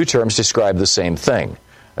 The 2 terms describe the same thing.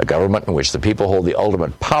 a government in which the people hold the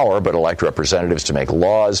ultimate power but elect representatives to make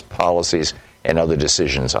laws, policies, and other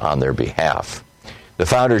decisions on their behalf. The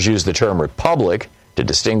founders used the term republic to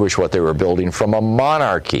distinguish what they were building from a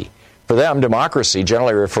monarchy. For them, democracy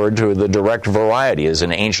generally referred to the direct variety, as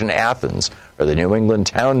in ancient Athens or the New England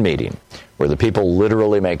town meeting, where the people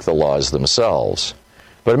literally make the laws themselves.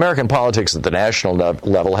 But American politics at the national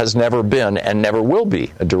level has never been and never will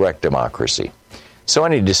be a direct democracy. So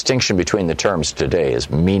any distinction between the terms today is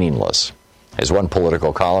meaningless. As one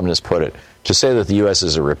political columnist put it, to say that the U.S.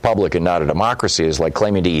 is a republic and not a democracy is like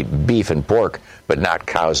claiming to eat beef and pork, but not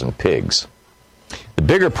cows and pigs. The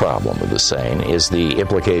bigger problem with the saying is the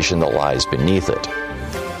implication that lies beneath it.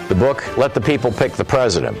 The book, Let the People Pick the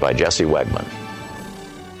President, by Jesse Wegman.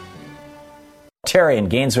 Terry in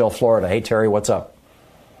Gainesville, Florida. Hey, Terry, what's up?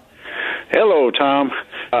 Hello, Tom.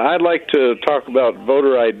 I'd like to talk about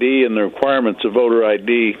voter ID and the requirements of voter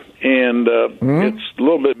ID. And it's a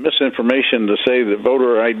little bit misinformation to say that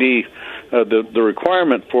voter ID, the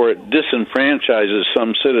requirement for it disenfranchises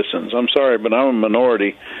some citizens. I'm sorry, but I'm a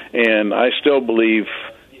minority, and I still believe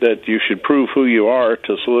that you should prove who you are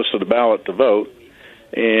to solicit a ballot to vote.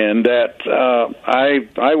 And that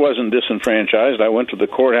I wasn't disenfranchised. I went to the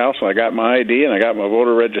courthouse and I got my ID and I got my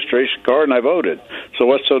voter registration card and I voted. So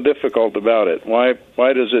what's so difficult about it? Why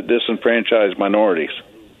does it disenfranchise minorities?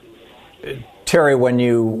 Terry, when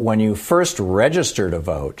you first register to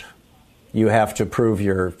vote, you have to prove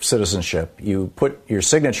your citizenship. You put your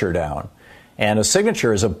signature down, and a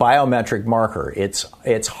signature is a biometric marker.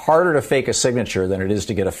 It's harder to fake a signature than it is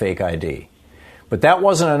to get a fake ID. But that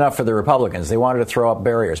wasn't enough for the Republicans. They wanted to throw up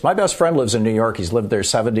barriers. My best friend lives in New York. He's lived there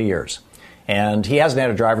 70 years. And he hasn't had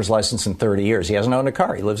a driver's license in 30 years. He hasn't owned a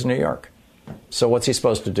car. He lives in New York. So what's he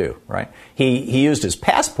supposed to do, right? He used his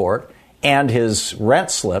passport and his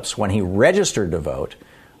rent slips when he registered to vote.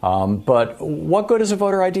 But what good is a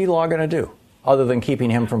voter ID law going to do other than keeping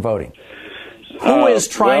him from voting? Who is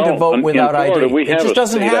trying to vote without Florida, ID? We have it just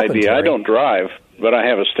doesn't happen. ID. I don't drive, but I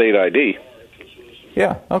have a state ID.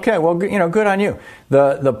 Yeah. Okay. Well, good on you.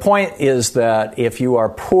 The point is that if you are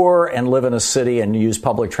poor and live in a city and use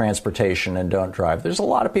public transportation and don't drive, there's a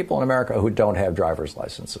lot of people in America who don't have driver's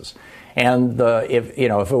licenses. And if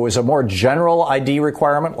it was a more general ID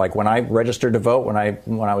requirement, like when I registered to vote when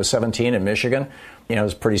I was 17 in Michigan, it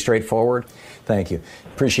was pretty straightforward. Thank you.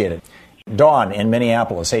 Appreciate it. Dawn in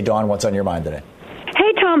Minneapolis. Hey, Dawn, what's on your mind today?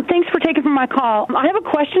 Hey, Tom, thanks for taking my call. I have a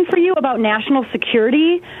question for you about national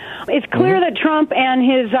security. It's clear that Trump and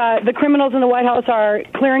the criminals in the White House are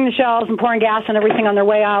clearing the shelves and pouring gas and everything on their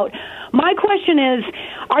way out. My question is,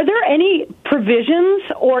 are there any provisions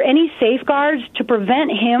or any safeguards to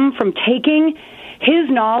prevent him from taking his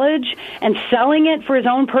knowledge and selling it for his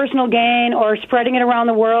own personal gain or spreading it around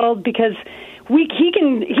the world? Because he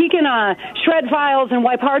can shred files and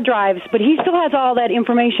wipe hard drives, but he still has all that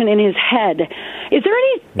information in his head. Is there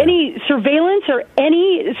any surveillance or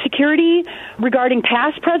any security regarding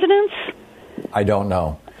past presidents? I don't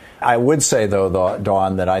know. I would say, though,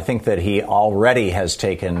 Dawn, that I think that he already has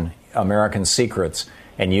taken American secrets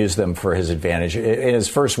and used them for his advantage. In his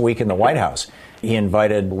first week in the White House, he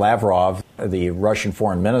invited Lavrov, the Russian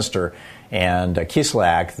foreign minister, and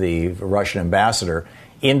Kislyak, the Russian ambassador,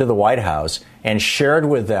 into the White House and shared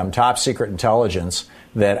with them top secret intelligence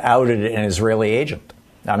that outed an Israeli agent.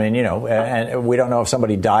 I mean, and we don't know if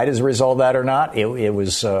somebody died as a result of that or not. It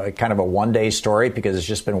was kind of a one-day story because it's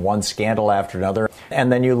just been one scandal after another.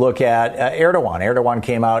 And then you look at Erdogan. Erdogan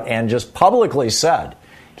came out and just publicly said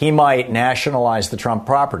he might nationalize the Trump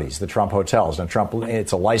properties, the Trump hotels. Now,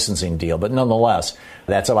 it's a licensing deal, but nonetheless,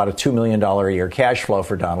 that's about a $2 million a year cash flow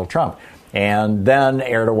for Donald Trump. And then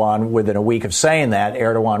Erdogan, within a week of saying that,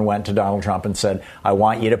 Erdogan went to Donald Trump and said, I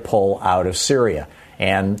want you to pull out of Syria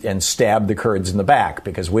and stab the Kurds in the back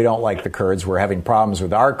because we don't like the Kurds. We're having problems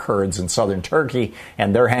with our Kurds in southern Turkey,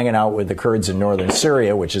 and they're hanging out with the Kurds in northern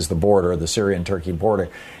Syria, which is the border, the Syrian-Turkey border.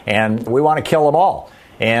 And we want to kill them all.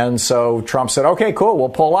 And so Trump said, OK, cool, we'll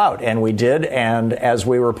pull out. And we did. And as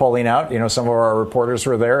we were pulling out, some of our reporters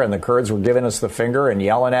were there and the Kurds were giving us the finger and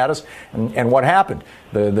yelling at us. And what happened?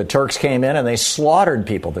 The Turks came in and they slaughtered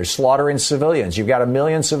people. They're slaughtering civilians. You've got 1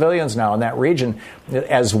 million civilians now in that region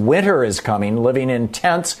as winter is coming, living in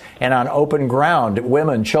tents and on open ground,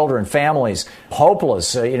 women, children, families,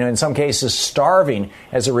 hopeless, in some cases starving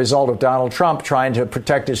as a result of Donald Trump trying to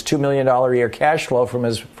protect his $2 million a year cash flow from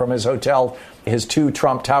his hotel, his 2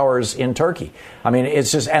 Trump towers in Turkey. I mean,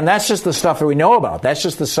 it's just, and that's just the stuff that we know about. That's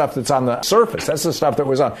just the stuff that's on the surface. That's the stuff that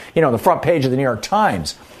was on, the front page of the New York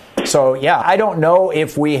Times. So, yeah, I don't know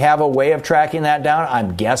if we have a way of tracking that down.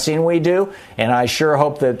 I'm guessing we do. And I sure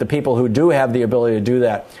hope that the people who do have the ability to do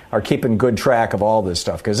that are keeping good track of all this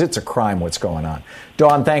stuff, because it's a crime what's going on.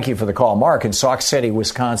 Dawn, thank you for the call. Mark in Sauk City,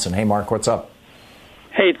 Wisconsin. Hey, Mark, what's up?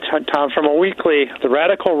 Hey, Tom, from a weekly, the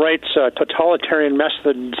radical right's totalitarian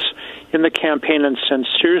methods in the campaign and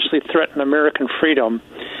seriously threaten American freedom.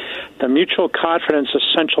 The mutual confidence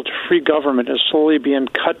essential to free government is slowly being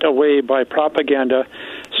cut away by propaganda.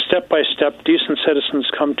 Step by step, decent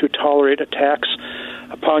citizens come to tolerate attacks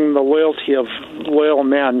upon the loyalty of loyal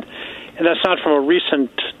men. And that's not from a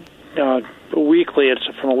recent weekly. It's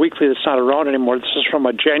from a weekly that's not around anymore. This is from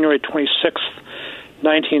a January 26th,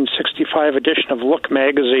 1965 edition of Look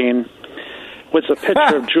magazine with a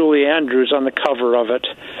picture of Julie Andrews on the cover of it.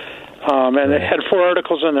 And it had 4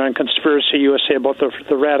 articles in there on Conspiracy USA about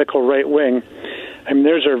the radical right wing. I mean,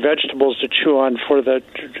 there's our vegetables to chew on for a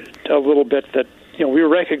little bit that we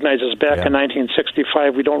recognize as back in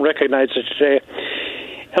 1965. We don't recognize it today.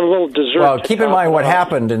 And a little dessert. Well, keep in mind what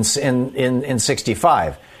happened in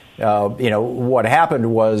 65. What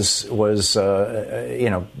happened was that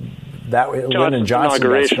Lyndon Johnson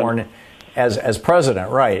got sworn as president,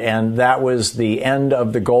 right? And that was the end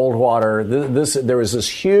of the Goldwater. There was this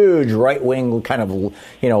huge right-wing kind of,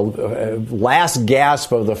 last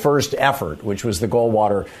gasp of the first effort, which was the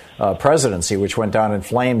Goldwater presidency, which went down in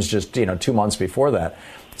flames just 2 months before that.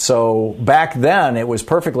 So back then, it was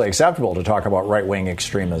perfectly acceptable to talk about right-wing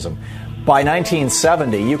extremism. By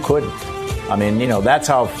 1970, you couldn't. I mean, that's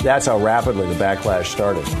how rapidly the backlash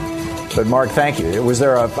started. But, Mark, thank you. Was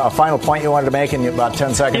there a final point you wanted to make in about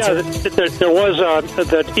 10 seconds? Yeah, there was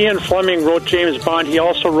that Ian Fleming wrote James Bond. He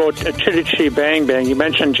also wrote Chitty Chitty Bang Bang. You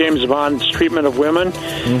mentioned James Bond's treatment of women.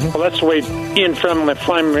 Mm-hmm. Well, that's the way Ian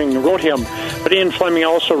Fleming wrote him. But Ian Fleming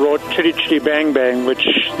also wrote Chitty Chitty Bang Bang, which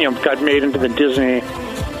got made into the Disney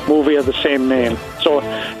movie of the same name. So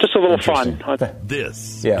just a little fun.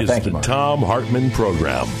 This is the Tom Hartman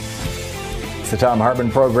Program. The Tom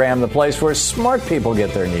Hartman Program, the place where smart people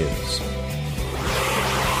get their news.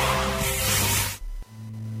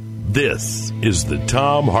 This is the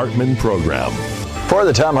Tom Hartman Program. For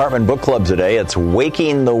the Tom Hartman Book Club today, it's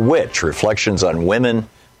Waking the Witch, Reflections on Women,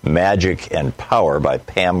 Magic, and Power by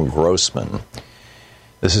Pam Grossman.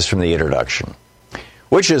 This is from the introduction.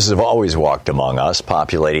 Witches have always walked among us,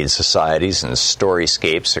 populating societies and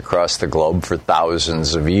storyscapes across the globe for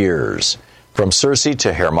thousands of years. From Circe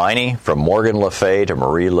to Hermione, from Morgan Le Fay to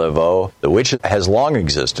Marie Laveau, the witch has long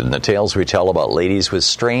existed in the tales we tell about ladies with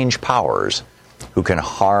strange powers who can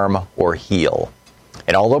harm or heal.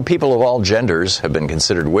 And although people of all genders have been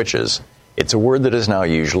considered witches, it's a word that is now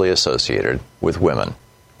usually associated with women.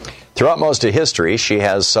 Throughout most of history, she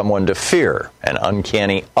has someone to fear, an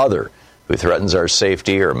uncanny other who threatens our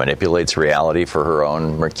safety or manipulates reality for her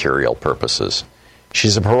own mercurial purposes.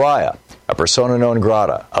 She's a pariah, a persona non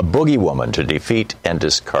grata, a boogie woman to defeat and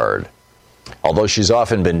discard. Although she's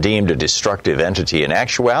often been deemed a destructive entity, in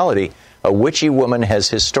actuality, a witchy woman has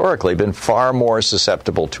historically been far more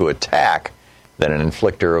susceptible to attack than an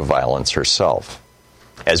inflictor of violence herself.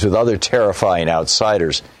 As with other terrifying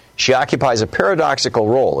outsiders, she occupies a paradoxical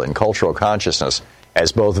role in cultural consciousness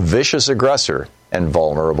as both vicious aggressor and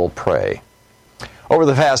vulnerable prey. Over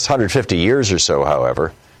the past 150 years or so,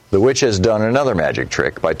 however, the witch has done another magic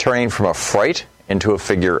trick by turning from a fright into a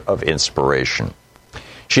figure of inspiration.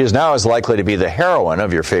 She is now as likely to be the heroine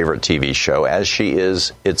of your favorite TV show as she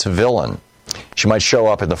is its villain. She might show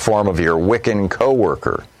up in the form of your Wiccan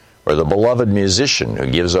co-worker or the beloved musician who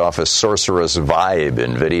gives off a sorceress vibe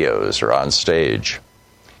in videos or on stage.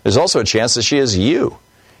 There's also a chance that she is you,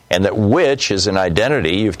 and that witch is an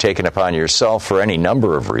identity you've taken upon yourself for any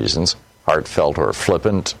number of reasons, heartfelt or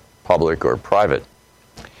flippant, public or private.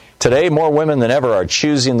 Today, more women than ever are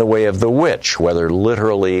choosing the way of the witch, whether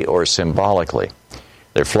literally or symbolically.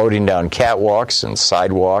 They're floating down catwalks and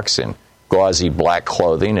sidewalks in gauzy black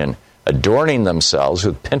clothing and adorning themselves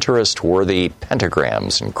with Pinterest-worthy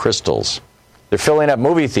pentagrams and crystals. They're filling up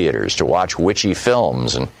movie theaters to watch witchy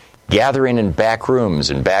films and gathering in back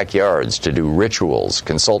rooms and backyards to do rituals,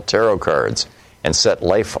 consult tarot cards, and set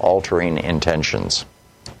life-altering intentions.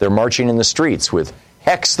 They're marching in the streets with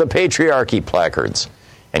Hex the Patriarchy placards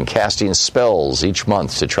and casting spells each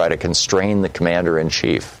month to try to constrain the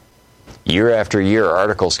commander-in-chief. Year after year,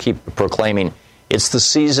 articles keep proclaiming it's the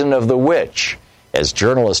season of the witch, as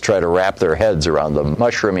journalists try to wrap their heads around the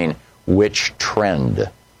mushrooming witch trend.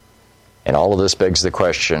 And all of this begs the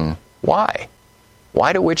question, why?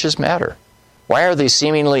 Why do witches matter? Why are they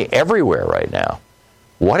seemingly everywhere right now?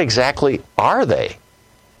 What exactly are they?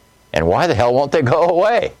 And why the hell won't they go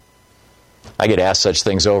away? I get asked such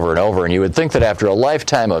things over and over, and you would think that after a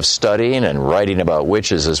lifetime of studying and writing about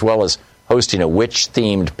witches, as well as hosting a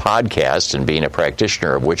witch-themed podcast and being a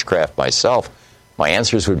practitioner of witchcraft myself, my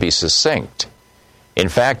answers would be succinct. In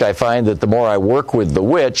fact, I find that the more I work with the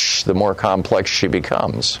witch, the more complex she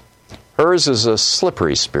becomes. Hers is a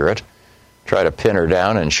slippery spirit. Try to pin her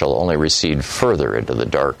down, and she'll only recede further into the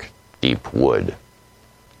dark, deep wood.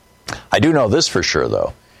 I do know this for sure,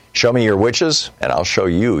 though. Show me your witches, and I'll show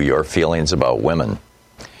you your feelings about women.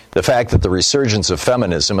 The fact that the resurgence of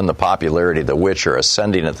feminism and the popularity of the witch are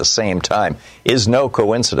ascending at the same time is no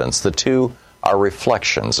coincidence. The two are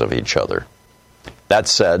reflections of each other. That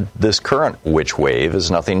said, this current witch wave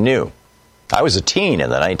is nothing new. I was a teen in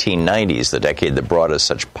the 1990s, the decade that brought us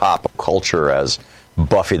such pop culture as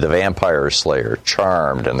Buffy the Vampire Slayer,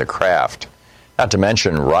 Charmed, and The Craft. Not to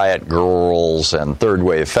mention Riot Girls and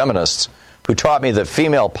third-wave feminists who taught me that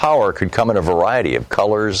female power could come in a variety of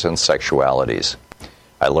colors and sexualities.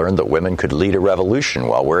 I learned that women could lead a revolution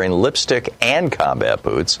while wearing lipstick and combat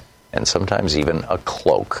boots, and sometimes even a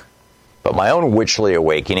cloak. But my own witchly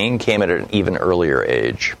awakening came at an even earlier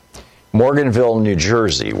age. Morganville, New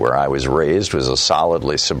Jersey, where I was raised, was a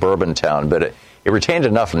solidly suburban town, but it retained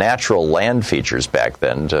enough natural land features back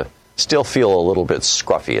then to still feel a little bit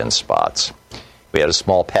scruffy in spots. We had a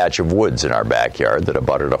small patch of woods in our backyard that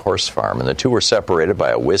abutted a horse farm, and the two were separated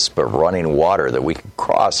by a wisp of running water that we could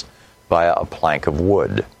cross via a plank of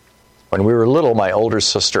wood. When we were little, my older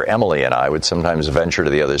sister Emily and I would sometimes venture to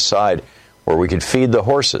the other side where we could feed the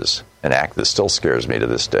horses, an act that still scares me to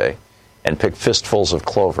this day, and pick fistfuls of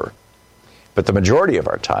clover. But the majority of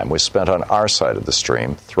our time was spent on our side of the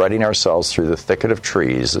stream, threading ourselves through the thicket of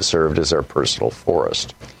trees that served as our personal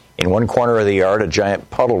forest. In one corner of the yard, a giant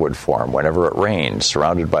puddle would form whenever it rained,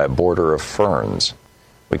 surrounded by a border of ferns.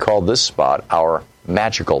 We called this spot our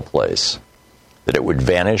magical place. That it would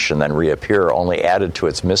vanish and then reappear only added to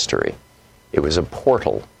its mystery. It was a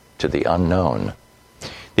portal to the unknown.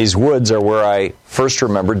 These woods are where I first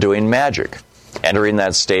remember doing magic, entering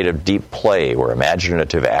that state of deep play where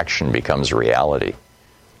imaginative action becomes reality.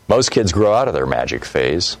 Most kids grow out of their magic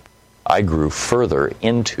phase. I grew further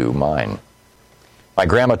into mine. My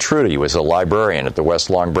grandma Trudy was a librarian at the West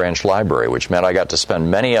Long Branch Library, which meant I got to spend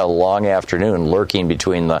many a long afternoon lurking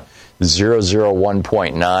between the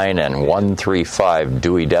 001.9 and 135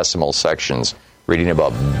 Dewey Decimal sections, reading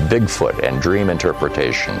about Bigfoot and dream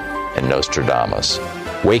interpretation and Nostradamus.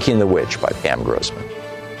 Waking the Witch by Pam Grossman.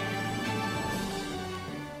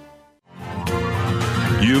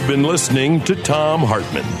 You've been listening to Thom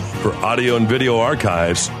Hartmann. For audio and video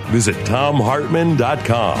archives, visit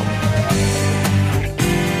thomhartmann.com.